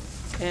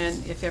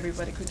 And if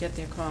everybody could get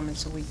their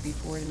comments a week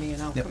before to me,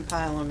 and I'll Yep.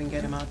 compile them and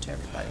get them out to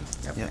everybody.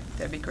 Okay, Yep.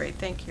 that'd be great,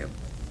 thank you.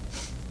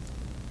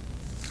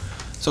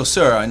 So,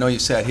 sir, I know you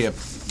sat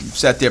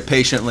there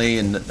patiently,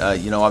 and,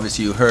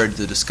 obviously you heard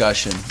the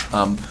discussion.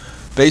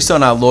 Based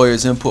on our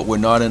lawyer's input, we're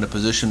not in a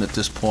position at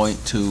this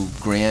point to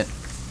grant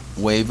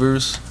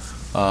waivers.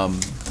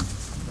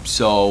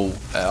 So,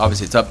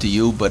 obviously, it's up to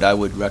you, but I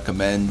would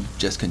recommend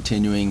just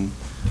continuing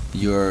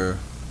your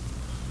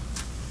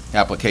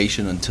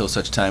application until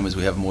such time as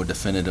we have more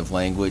definitive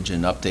language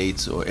and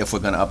updates, or if we're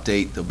going to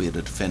update, there'll be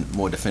a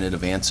more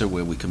definitive answer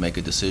where we can make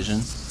a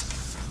decision.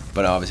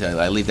 But obviously,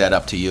 I leave that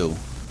up to you.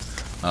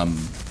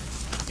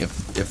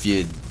 If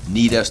you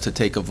need us to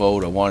take a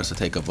vote or want us to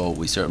take a vote,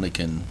 we certainly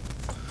can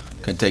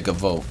take a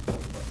vote.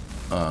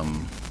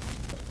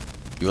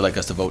 You would like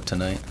us to vote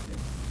tonight?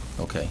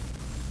 Okay.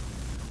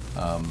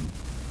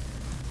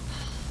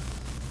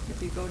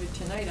 If you voted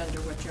tonight under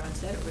what John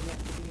said, it would have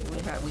to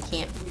be. Right, we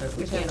can't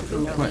We'd have to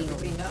approve know. it We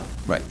legally. know.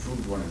 Right,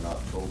 Approved one in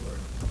October.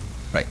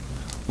 right.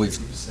 We've,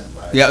 50%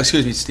 larger. yeah,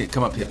 excuse me, Steve,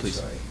 come up here, Yeah, please.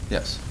 sorry.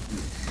 Yes.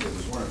 There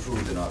was one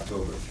approved in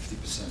October,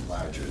 50%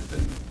 larger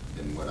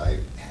than what I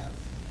have,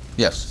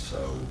 Yes.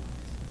 so.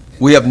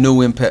 We have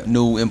new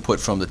input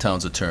from the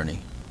town's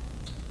attorney.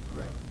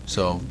 Correct.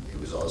 So- And it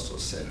was also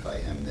said by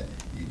him that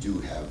you do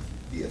have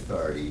the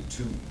authority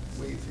to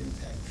waive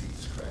impact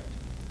fees, correct?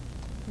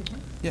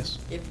 Yes.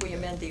 If we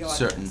amend the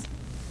Certain. ordinance,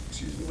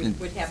 Excuse me. we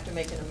would have to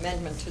make an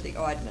amendment to the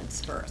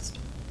ordinance first,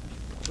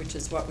 which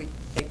is what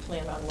they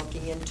plan on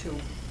looking into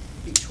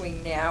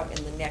between now and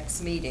the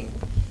next meeting,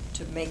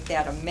 to make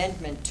that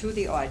amendment to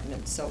the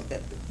ordinance so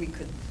that we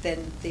could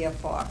then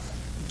therefore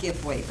give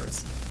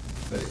waivers.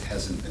 But it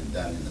hasn't been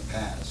done in the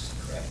past,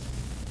 correct?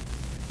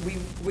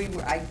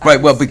 I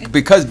Right, well, was-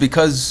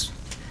 because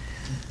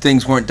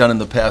things weren't done in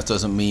the past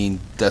doesn't mean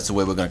that's the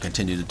way we're going to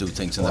continue to do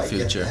things in the Well, I get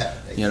future. that,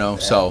 I get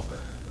that, So,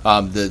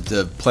 but-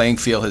 the playing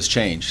field has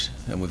changed,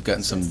 and we've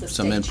gotten some Since the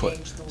state input.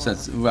 changed the law.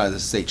 Since, right, the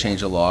state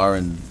changed the law,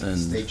 and. The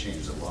state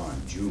changed the law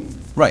in June.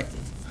 Right.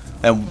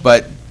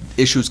 But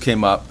issues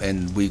came up,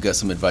 and we got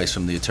some advice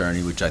from the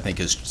attorney, which I think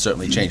has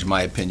certainly changed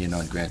my opinion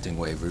on granting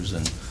waivers,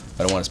 and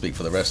I don't want to speak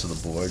for the rest of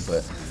the board,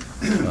 but,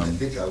 I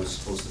think I was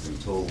supposed to be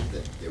told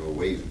that there were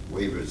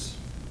waivers,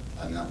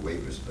 not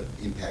waivers, but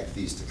impact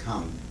fees to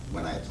come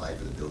when I applied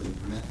for the building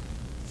permit.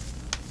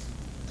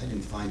 I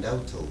didn't find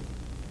out till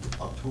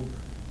October,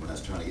 when I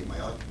was trying to get my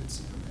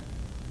occupancy permit.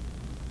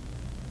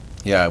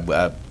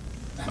 yeah,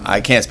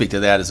 I can't speak to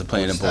that as a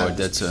planning I started board,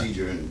 this that's a.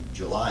 procedure in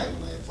July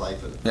when I applied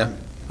for the Yeah, permit.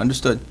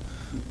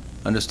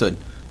 understood.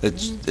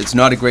 It's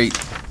not a great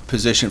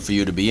position for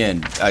you to be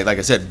in. Like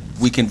I said,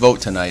 we can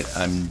vote tonight.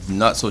 I'm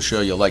not so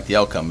sure you'll like the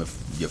outcome if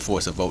you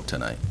force a vote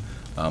tonight.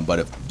 But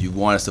if you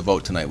want us to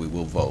vote tonight, we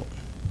will vote.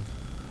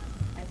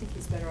 I think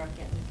he's better off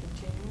getting a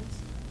continuance.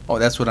 Oh,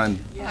 that's what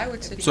I'm, I would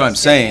That's suggest what I'm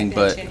saying,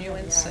 getting a but-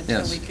 continuance Yes.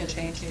 until we can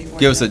change the ordinance.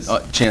 give us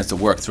a chance to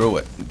work through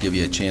it, give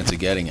you a chance of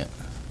getting it.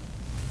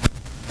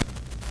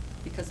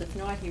 Because if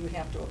not, he would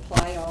have to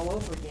apply all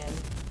over again,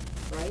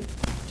 right,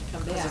 to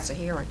come Because back it's a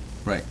hearing.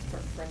 Right.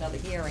 for another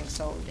hearing,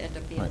 so it would end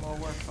up being Right. more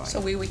work for you. So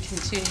we would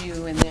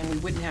continue, and then we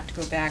wouldn't have to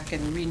go back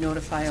and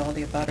re-notify all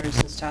the abutters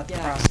and start the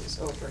Yeah. process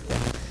over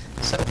again.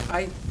 So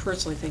I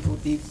personally think it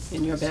would be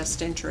in your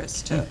best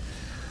interest Yeah. to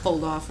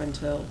hold off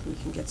until we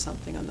can get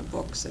something on the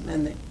books, and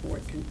then the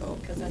board can vote.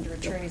 Because under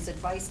attorney's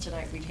advice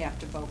tonight, we'd have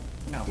to vote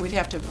no. We'd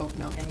have to vote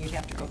no. And you'd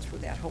have to go through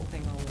that whole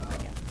thing all over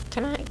again.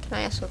 Can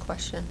I ask a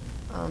question?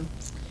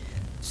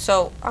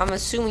 So I'm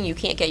assuming you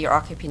can't get your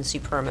occupancy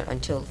permit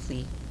until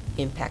the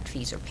impact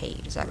fees are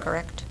paid, is that Right.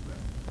 correct?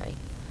 Right.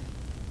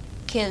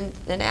 Can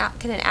an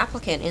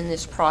applicant in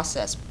this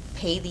process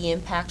pay the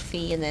impact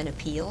fee and then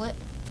appeal it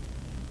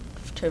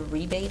to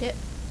rebate it?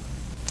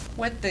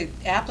 What the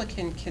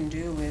applicant can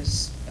do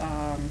is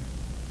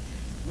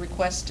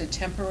request a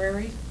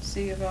temporary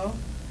C of O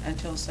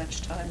until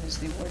such time as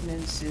the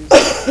ordinance is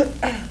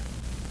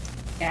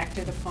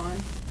acted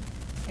upon.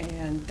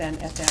 And then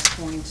at that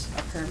point,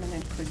 a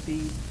permanent could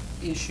be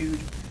issued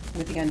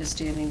with the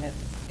understanding that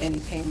any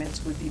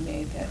payments would be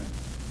made that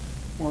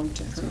weren't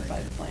approved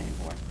by the planning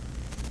board.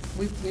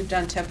 We've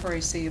done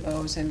temporary C of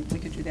Os, and we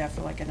could do that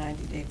for like a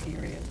 90-day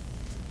period.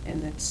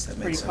 And it's That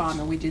makes pretty sense.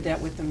 common. We did that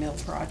with the mill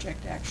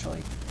project,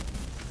 actually.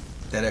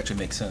 That actually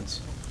makes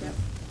sense. Yep.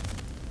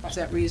 Is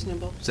that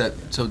reasonable? Is that,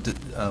 so,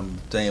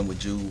 Diane,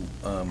 would you,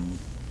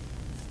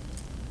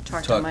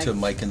 talk to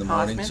Mike in the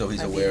morning, Hoffman? so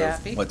he's I'd be aware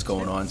happy. of what's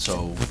going on?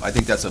 So, I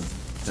think that's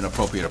an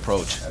appropriate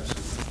approach.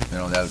 Absolutely. You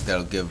know,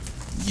 that'll give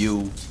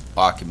you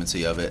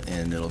occupancy of it,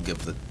 and it'll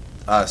give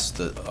us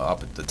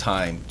the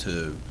time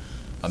to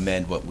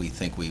amend what we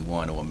think we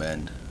want to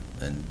amend,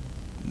 and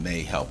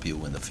may help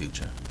you in the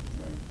future.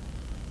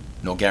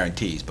 No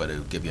guarantees, but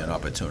it'll give you an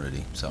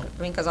opportunity, so.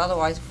 I mean, because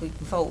otherwise, if we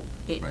vote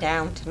it Right.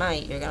 down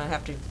tonight, you're gonna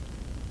have to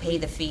pay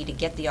the fee to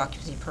get the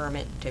occupancy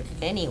permit to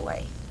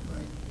anyway.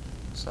 Right.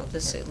 So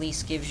this at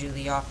least gives you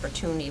the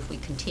opportunity, if we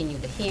continue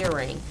the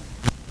hearing,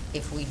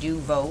 if we do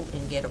vote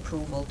and get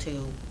approval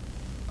to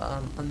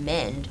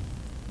amend,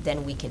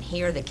 then we can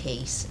hear the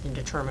case and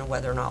determine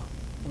whether or not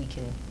we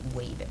can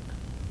waive it.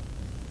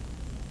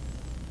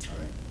 All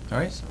right. All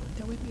right? So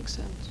That would make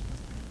sense.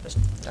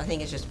 I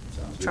think it's just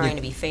Sounds good. trying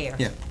to be fair.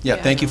 Yeah, Yeah,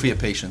 thank you no. for your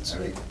patience. All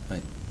right.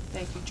 Right.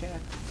 Thank you, Jack.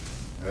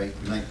 All right,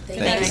 good night.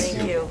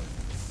 Thank you.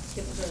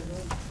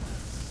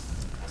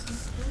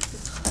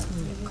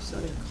 You're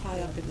sort of caught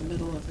up in the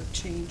middle of a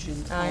change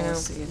in I know.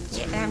 policy, and it's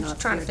Yeah, really I'm not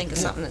just trying to fair think of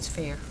do. something that's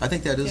fair. I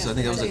think that is, Yeah, I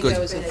think that was I a think good,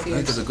 that was a I fair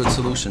think there's a good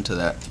solution to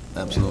that,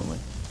 absolutely.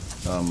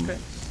 Good.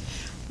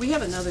 We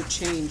have another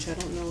change. I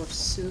don't know if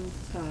Sue,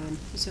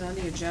 is it on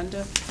the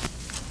agenda?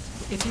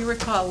 If you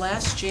recall,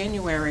 last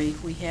January,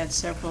 we had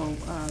several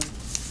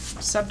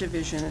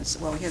subdivisions,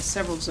 well, we had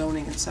several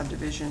zoning and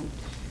subdivision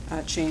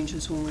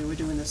changes when we were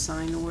doing the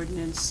sign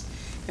ordinance.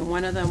 And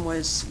one of them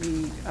was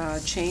we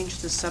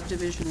changed the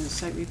subdivision and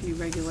site review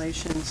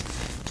regulations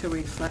to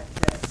reflect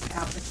that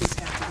applicants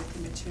have to get the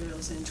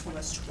materials in to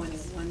us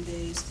 21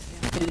 days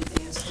in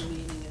advance of the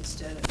meeting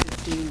instead of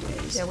 15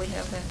 days. Yeah, we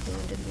have that at the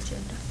end of the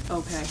agenda.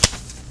 Okay.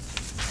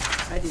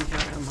 I didn't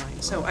have it on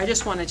mine. So I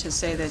just wanted to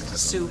say that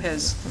Sue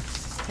has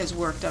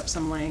worked up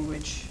some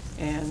language,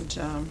 and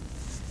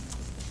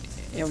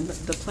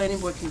the planning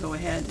board can go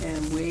ahead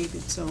and waive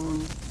its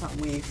own, not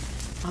waive,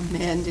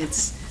 amend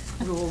its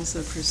rules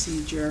of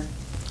procedure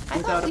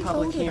without a public hearing. I thought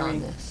we voted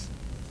on this.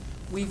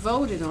 We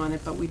voted on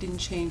it, but we didn't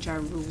change our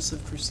rules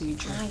of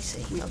procedure. I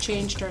see, We okay.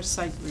 changed our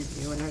site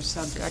review and our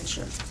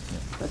subdivision.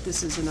 But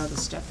this is another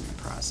step in the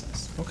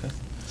process. Okay.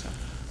 So.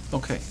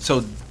 Okay,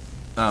 so,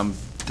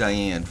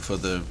 Diane, for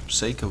the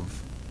sake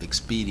of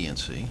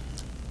expediency,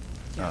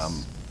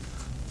 Yes.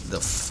 the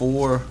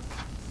 4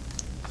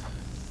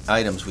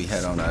 items we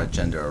had on our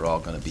agenda are all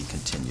gonna be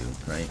continued,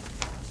 right?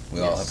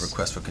 We all have Yes.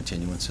 requests for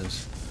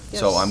continuances?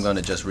 So Yes. I'm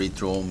gonna just read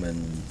through them,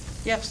 and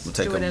Yes, we'll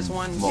take do it them, as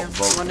one, vote yeah,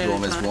 one at do a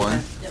them as time.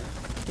 one.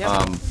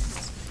 Yep.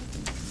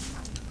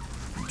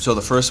 So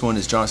the first one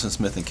is Johnson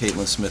Smith and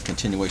Caitlin Smith,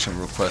 continuation of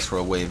a request for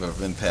a waiver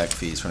of impact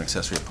fees for an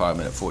accessory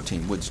apartment at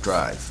 14 Woods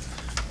Drive.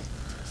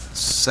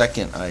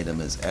 Second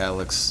item is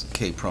Alex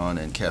Capron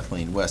and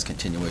Kathleen West,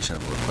 continuation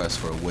of a request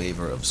for a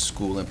waiver of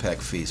school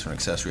impact fees for an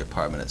accessory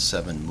apartment at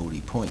 7 Moody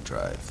Point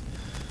Drive.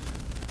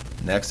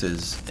 Next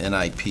is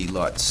NIP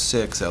Lot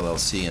 6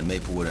 LLC and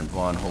Maplewood and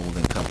Vaughn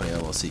Holding Company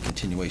LLC,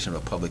 continuation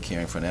of a public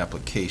hearing for an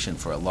application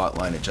for a lot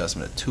line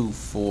adjustment at 2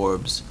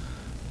 Forbes,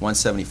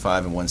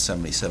 175 and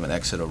 177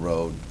 Exeter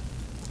Road,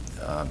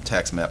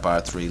 tax map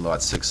R3,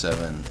 Lot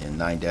 67 and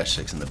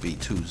 9-6 in the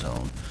B2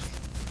 zone.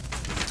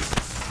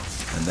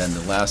 And then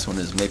the last one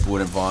is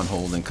Maplewood and Vaughn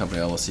Holding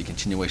Company LLC,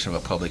 continuation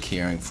of a public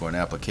hearing for an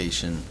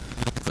application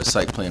for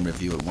site plan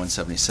review at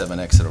 177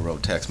 Exeter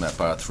Road, tax map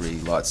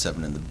R3, Lot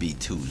 7 in the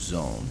B2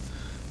 zone.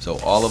 So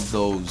all of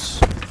those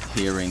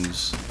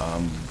hearings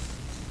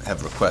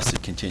have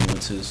requested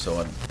continuances, so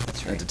I'd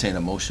That's right. entertain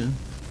a motion.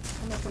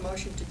 I'll make a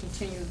motion to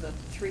continue the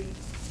 3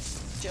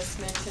 just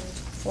mentioned.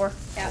 4?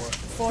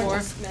 Four Four.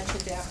 just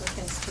mentioned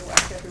applicants to our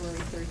February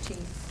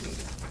 13th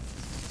meeting.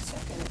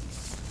 Second.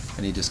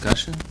 Any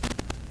discussion?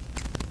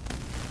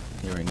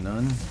 Hearing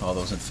none. All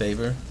those in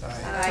favor?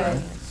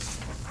 Aye.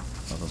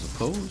 All those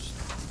opposed?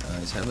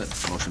 Ayes have it.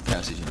 Motion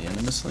passes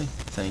unanimously.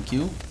 Thank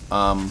you.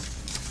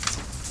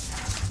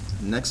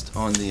 Next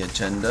on the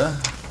agenda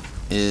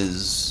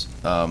is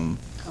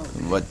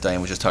what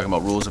Diane was just talking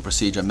about, rules of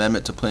procedure,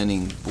 amendment to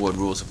planning board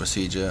rules of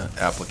procedure,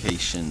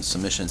 application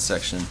submission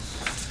section.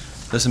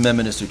 This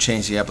amendment is to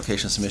change the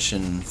application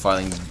submission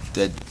filing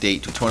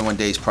date to 21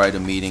 days prior to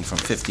meeting from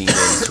 15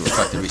 days to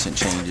reflect the recent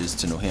changes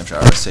to New Hampshire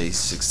RSA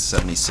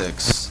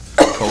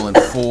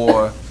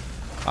 676:4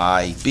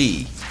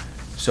 IB.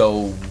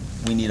 So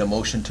we need a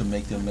motion to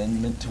make the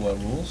amendment to our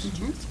rules?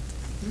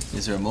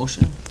 Is there a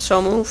motion?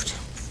 So moved.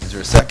 Is there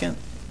a second?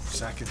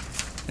 Second.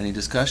 Any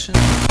discussion?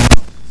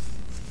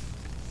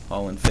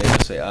 All in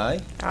favor, say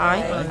aye.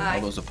 Aye.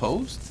 All those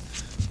opposed?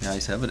 The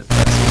ayes have it, it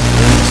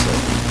passes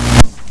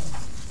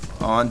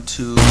unanimously. On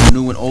to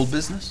new and old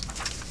business.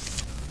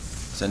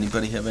 Does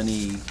anybody have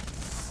any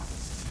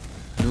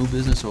new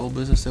business or old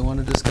business they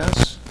want to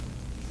discuss?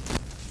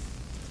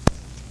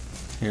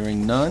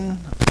 Hearing none.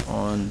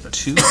 On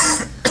to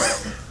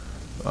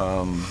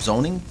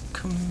zoning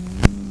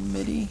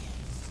committee.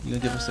 You gonna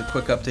give us a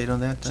quick update on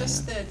that, Diane?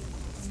 Just that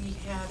we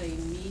had a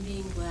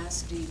meeting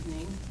last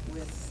evening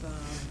with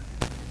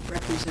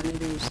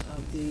representatives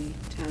of the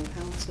town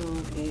council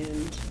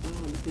and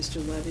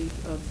Mr. Levy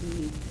of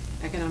the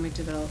Economic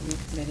Development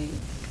Committee.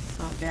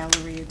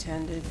 Valerie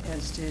attended,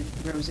 as did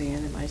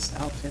Roseanne and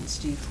myself and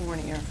Steve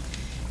Fournier.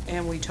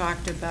 And we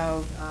talked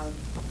about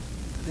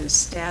the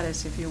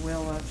status, if you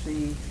will, of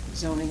the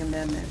zoning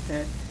amendment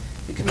that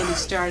the committee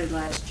started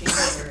last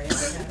January and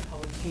we had a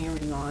public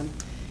hearing on,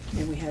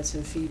 and we had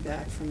some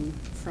feedback from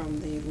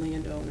the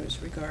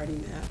landowners regarding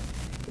that.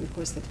 And of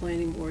course, the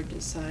planning board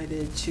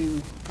decided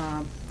to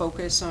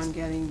focus on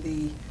getting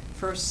the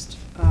first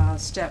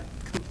step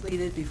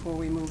completed before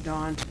we moved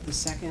on to the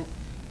second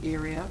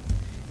area.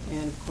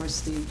 And of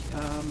course, the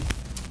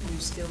new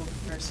skilled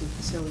nursing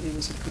facility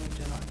was approved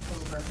in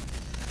October.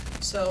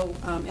 So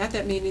at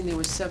that meeting, there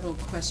were several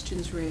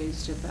questions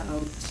raised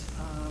about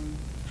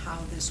how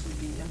this would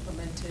be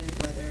implemented,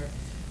 whether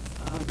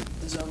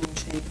the zoning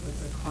change would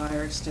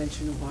require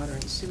extension of water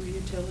and sewer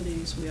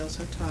utilities. We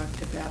also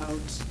talked about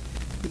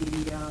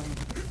the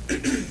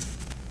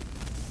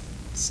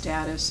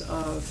status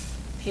of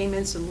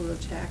payments in lieu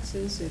of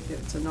taxes if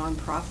it's a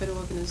nonprofit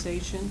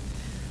organization.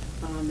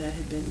 That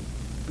had been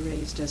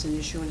raised as an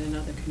issue in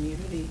another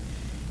community.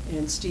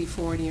 And Steve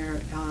Fournier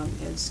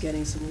is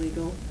getting some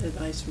legal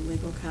advice from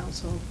legal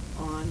counsel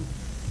on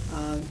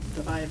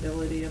the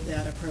viability of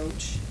that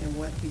approach and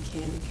what we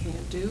can and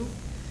can't do.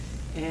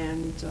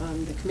 And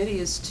the committee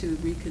is to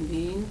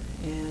reconvene,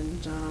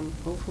 and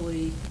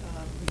hopefully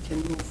we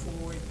can move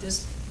forward.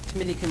 This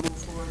committee can move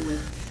forward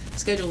with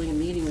scheduling a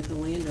meeting with the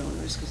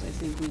landowners, because I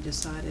think we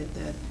decided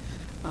that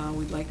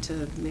we'd like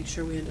to make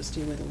sure we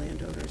understand where the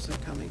landowners are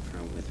coming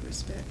from with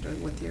respect, or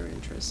what their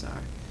interests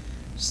are.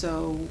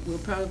 So we'll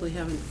probably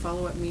have a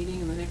follow-up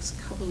meeting in the next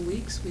couple of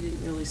weeks. We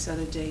didn't really set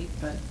a date,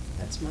 but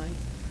that's my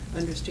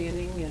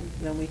understanding, and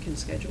then we can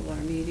schedule our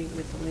meeting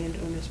with the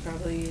landowners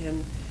probably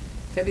in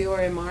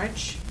February or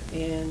March,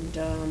 and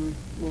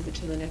move it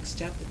to the next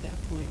step at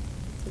that point.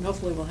 And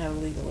hopefully we'll have a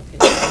legal opinion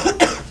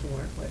to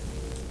work with.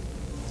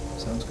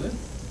 Sounds good.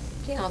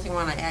 The only thing I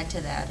want to add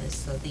to that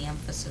is the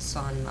emphasis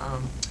on,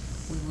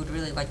 we would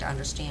really like to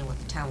understand what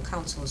the town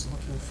council is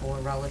looking for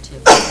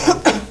relative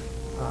to,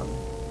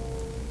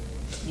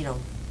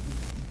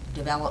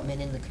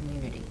 development in the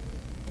community,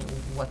 and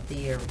what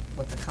the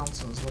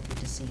council is looking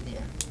to see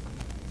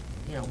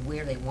there,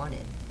 where they want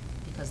it,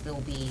 because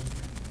they'll be,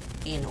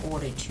 in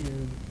order to,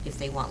 if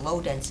they want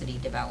low-density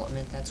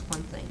development, that's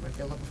one thing, but if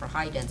they're looking for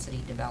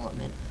high-density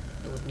development,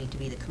 it would need to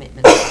be the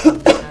commitment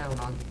of the town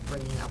on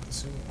bringing out the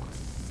sewer line.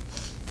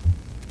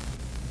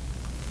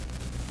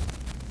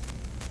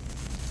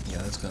 Yeah,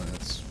 that's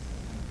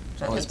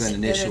So always it's-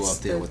 been an issue it's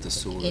out there the- with the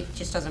sewer. It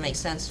just doesn't make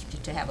sense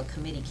to have a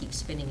committee keep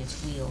spinning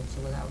its wheels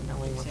without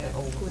knowing what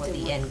Exactly. what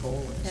the end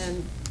goal is.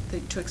 And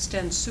to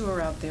extend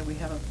sewer out there, we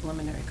have a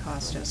preliminary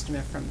cost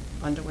estimate from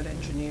Underwood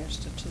Engineers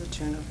to the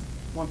tune of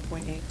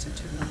 $1.8 to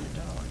 $2 million,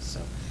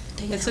 so.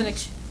 Dana, It's how an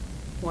much?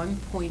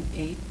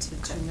 $1.8 to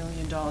 $2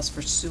 million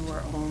for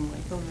sewer only.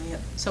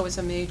 Yep. So it's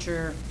a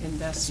major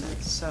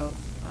investment, so,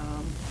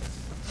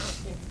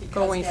 Because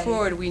going that-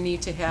 forward, we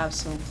need to have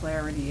some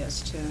clarity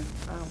as to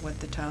what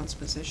the town's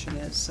position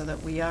is, so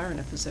that we are in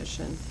a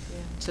position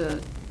to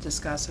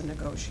discuss and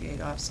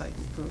negotiate off-site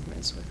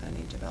improvements with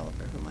any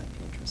developer who might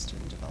be interested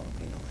in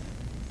developing the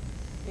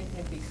land.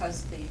 And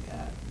because the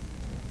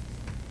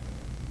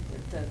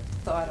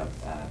thought of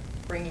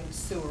bringing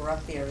sewer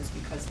up there is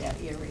because that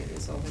area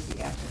is over the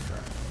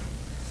aquifer.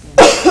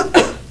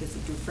 Because the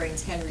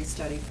Dufresne's Henry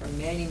study from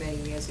many, many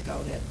years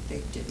ago, that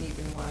they didn't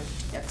even want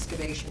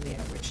excavation there,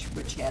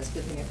 which has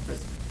been there for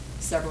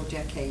several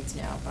decades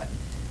now, but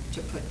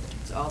to put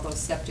all those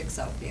septics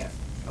out there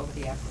over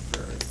the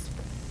aquifer is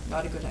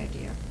not a good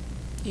idea.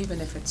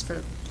 Even if it's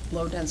for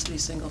low-density,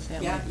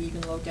 single-family? Yeah,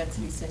 even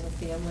low-density,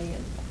 single-family,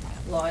 and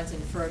lawns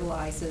and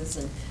fertilizers,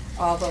 and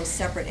all those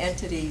separate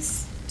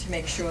entities to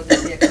make sure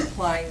that they're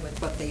complying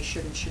with what they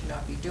should and should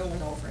not be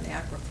doing over an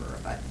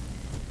aquifer. But,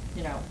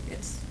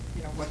 it's,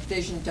 what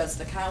vision does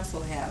the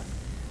council have?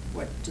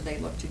 What do they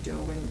look to do,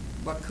 and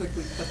what could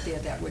we put there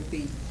that would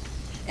be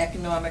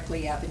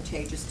economically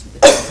advantageous to the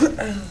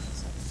town?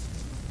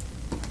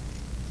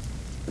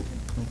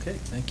 Okay,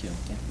 thank you.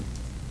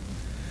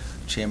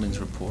 Chairman's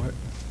report.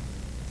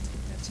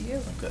 That's you.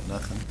 I've got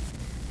nothing,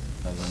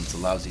 other than it's a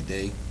lousy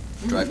day.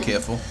 Drive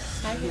careful.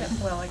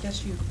 I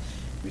guess you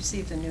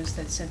received the news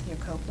that Cynthia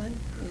Copeland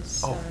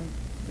is Oh.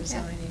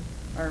 resigning,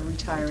 or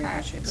retiring,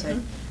 I should say,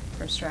 Mhm.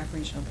 from Stratford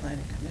Regional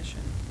Planning Commission,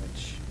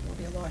 which will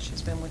be a loss.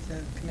 She's been with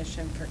the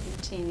commission for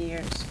 18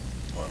 years,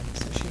 Wow.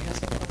 so she has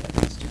a lot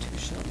of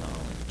institutional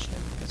knowledge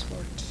and has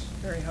worked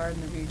very hard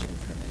in the region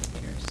for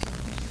many years.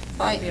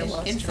 Right, It'll be a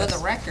loss and to for the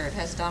us. record,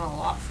 has done a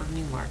lot for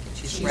Newmarket.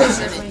 She's She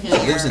resident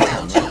lives here. in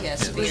town, She right?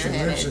 has Yeah. She lives in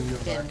spearheaded,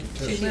 Newmarket, and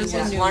too. she She lives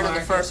was in one of the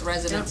Newmarket. first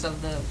residents Yep.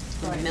 of when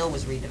the Right. mill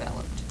was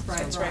redeveloped.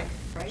 Right, So- right.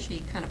 right? She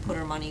kind of put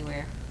her money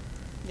where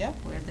Yep.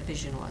 the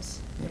vision was.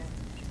 Yeah.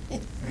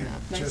 And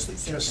Nicely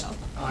said, just, Val.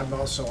 I'm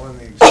also on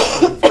the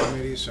executive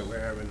committee, so we're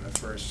having the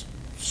first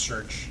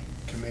search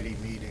committee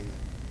meeting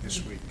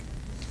this week.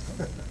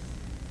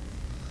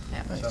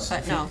 Yeah, Nice.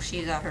 but no,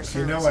 she got her If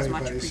you know service is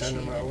much anybody, send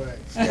them our way.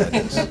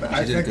 appreciated.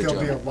 I She did a think good there'll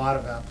be a job. lot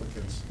of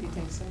applicants. You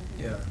think so?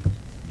 Yeah.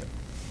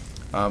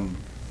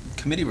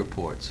 Committee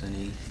reports,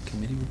 any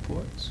committee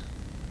reports?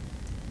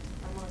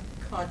 I'm on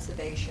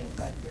conservation,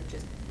 but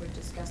we're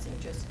discussing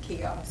just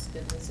kiosk,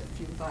 and there's a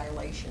few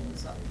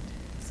violations on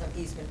some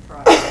easement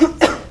properties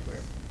that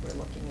we're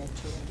looking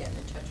into and getting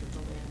in touch with the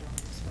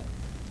landowners,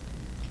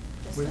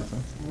 but. just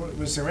that.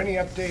 Was there any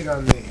update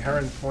on the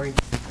Heron Point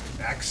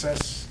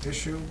access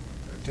issue?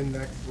 Didn't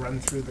that run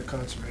through the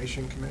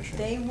Conservation Commission?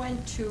 They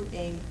went to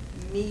a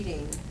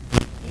meeting,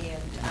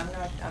 and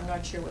I'm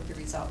not sure what the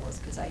result was,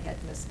 because I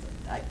had missed,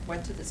 I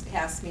went to this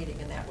past meeting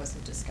and that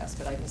wasn't discussed,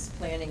 but I was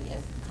planning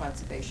in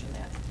conservation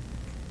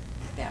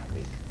that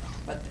week.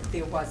 But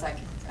there was, I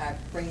could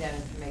bring that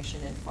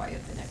information in for you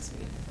at the next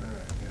meeting. All right,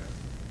 yeah.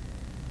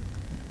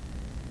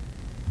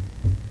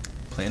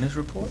 Planners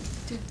report?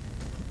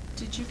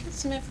 Did you get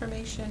some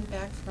information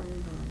back from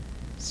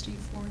Steve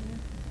Fournier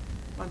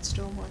on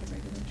stormwater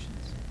regulations?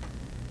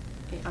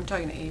 I'm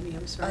talking to Amy,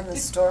 I'm sorry. On the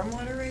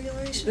stormwater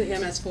regulations? The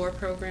MS4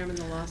 program and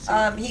the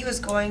lawsuit? He was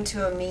going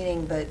to a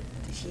meeting, but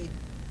he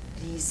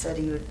said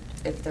he would,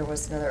 if there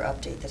was another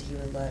update, that he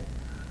would let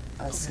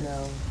us Okay.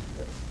 know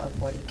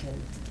of what he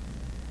can,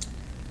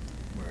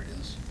 Where it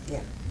is.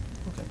 yeah.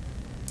 Okay.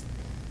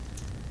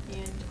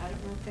 And I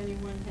don't know if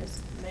anyone has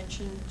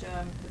mentioned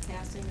the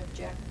passing of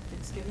Jack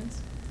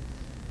Fitzgibbons?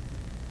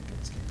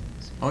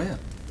 Oh, yeah.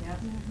 Yeah.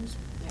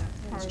 Yeah.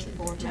 Orange He's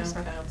board Town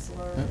member.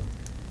 councilor,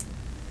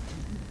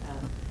 Yeah.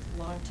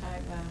 long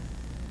time,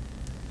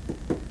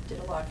 did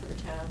a lot for the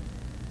town.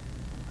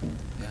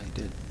 Yeah, he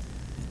did.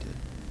 He did.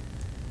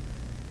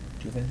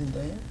 Do you have anything,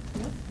 Diane?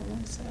 No, hold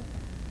on a sec.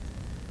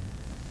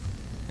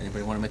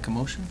 Anybody want to make a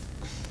motion?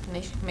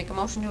 Make a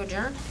motion to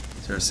adjourn?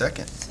 Is there a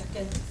second?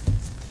 Second.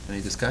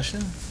 Any discussion?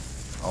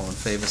 All in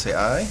favor, say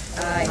aye.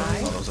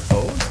 Aye. All those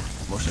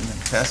opposed? Motion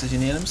passes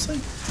unanimously.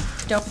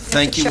 Don't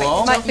Thank you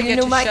all. Mike, Don't forget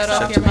new to mic's shut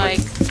off off your mic.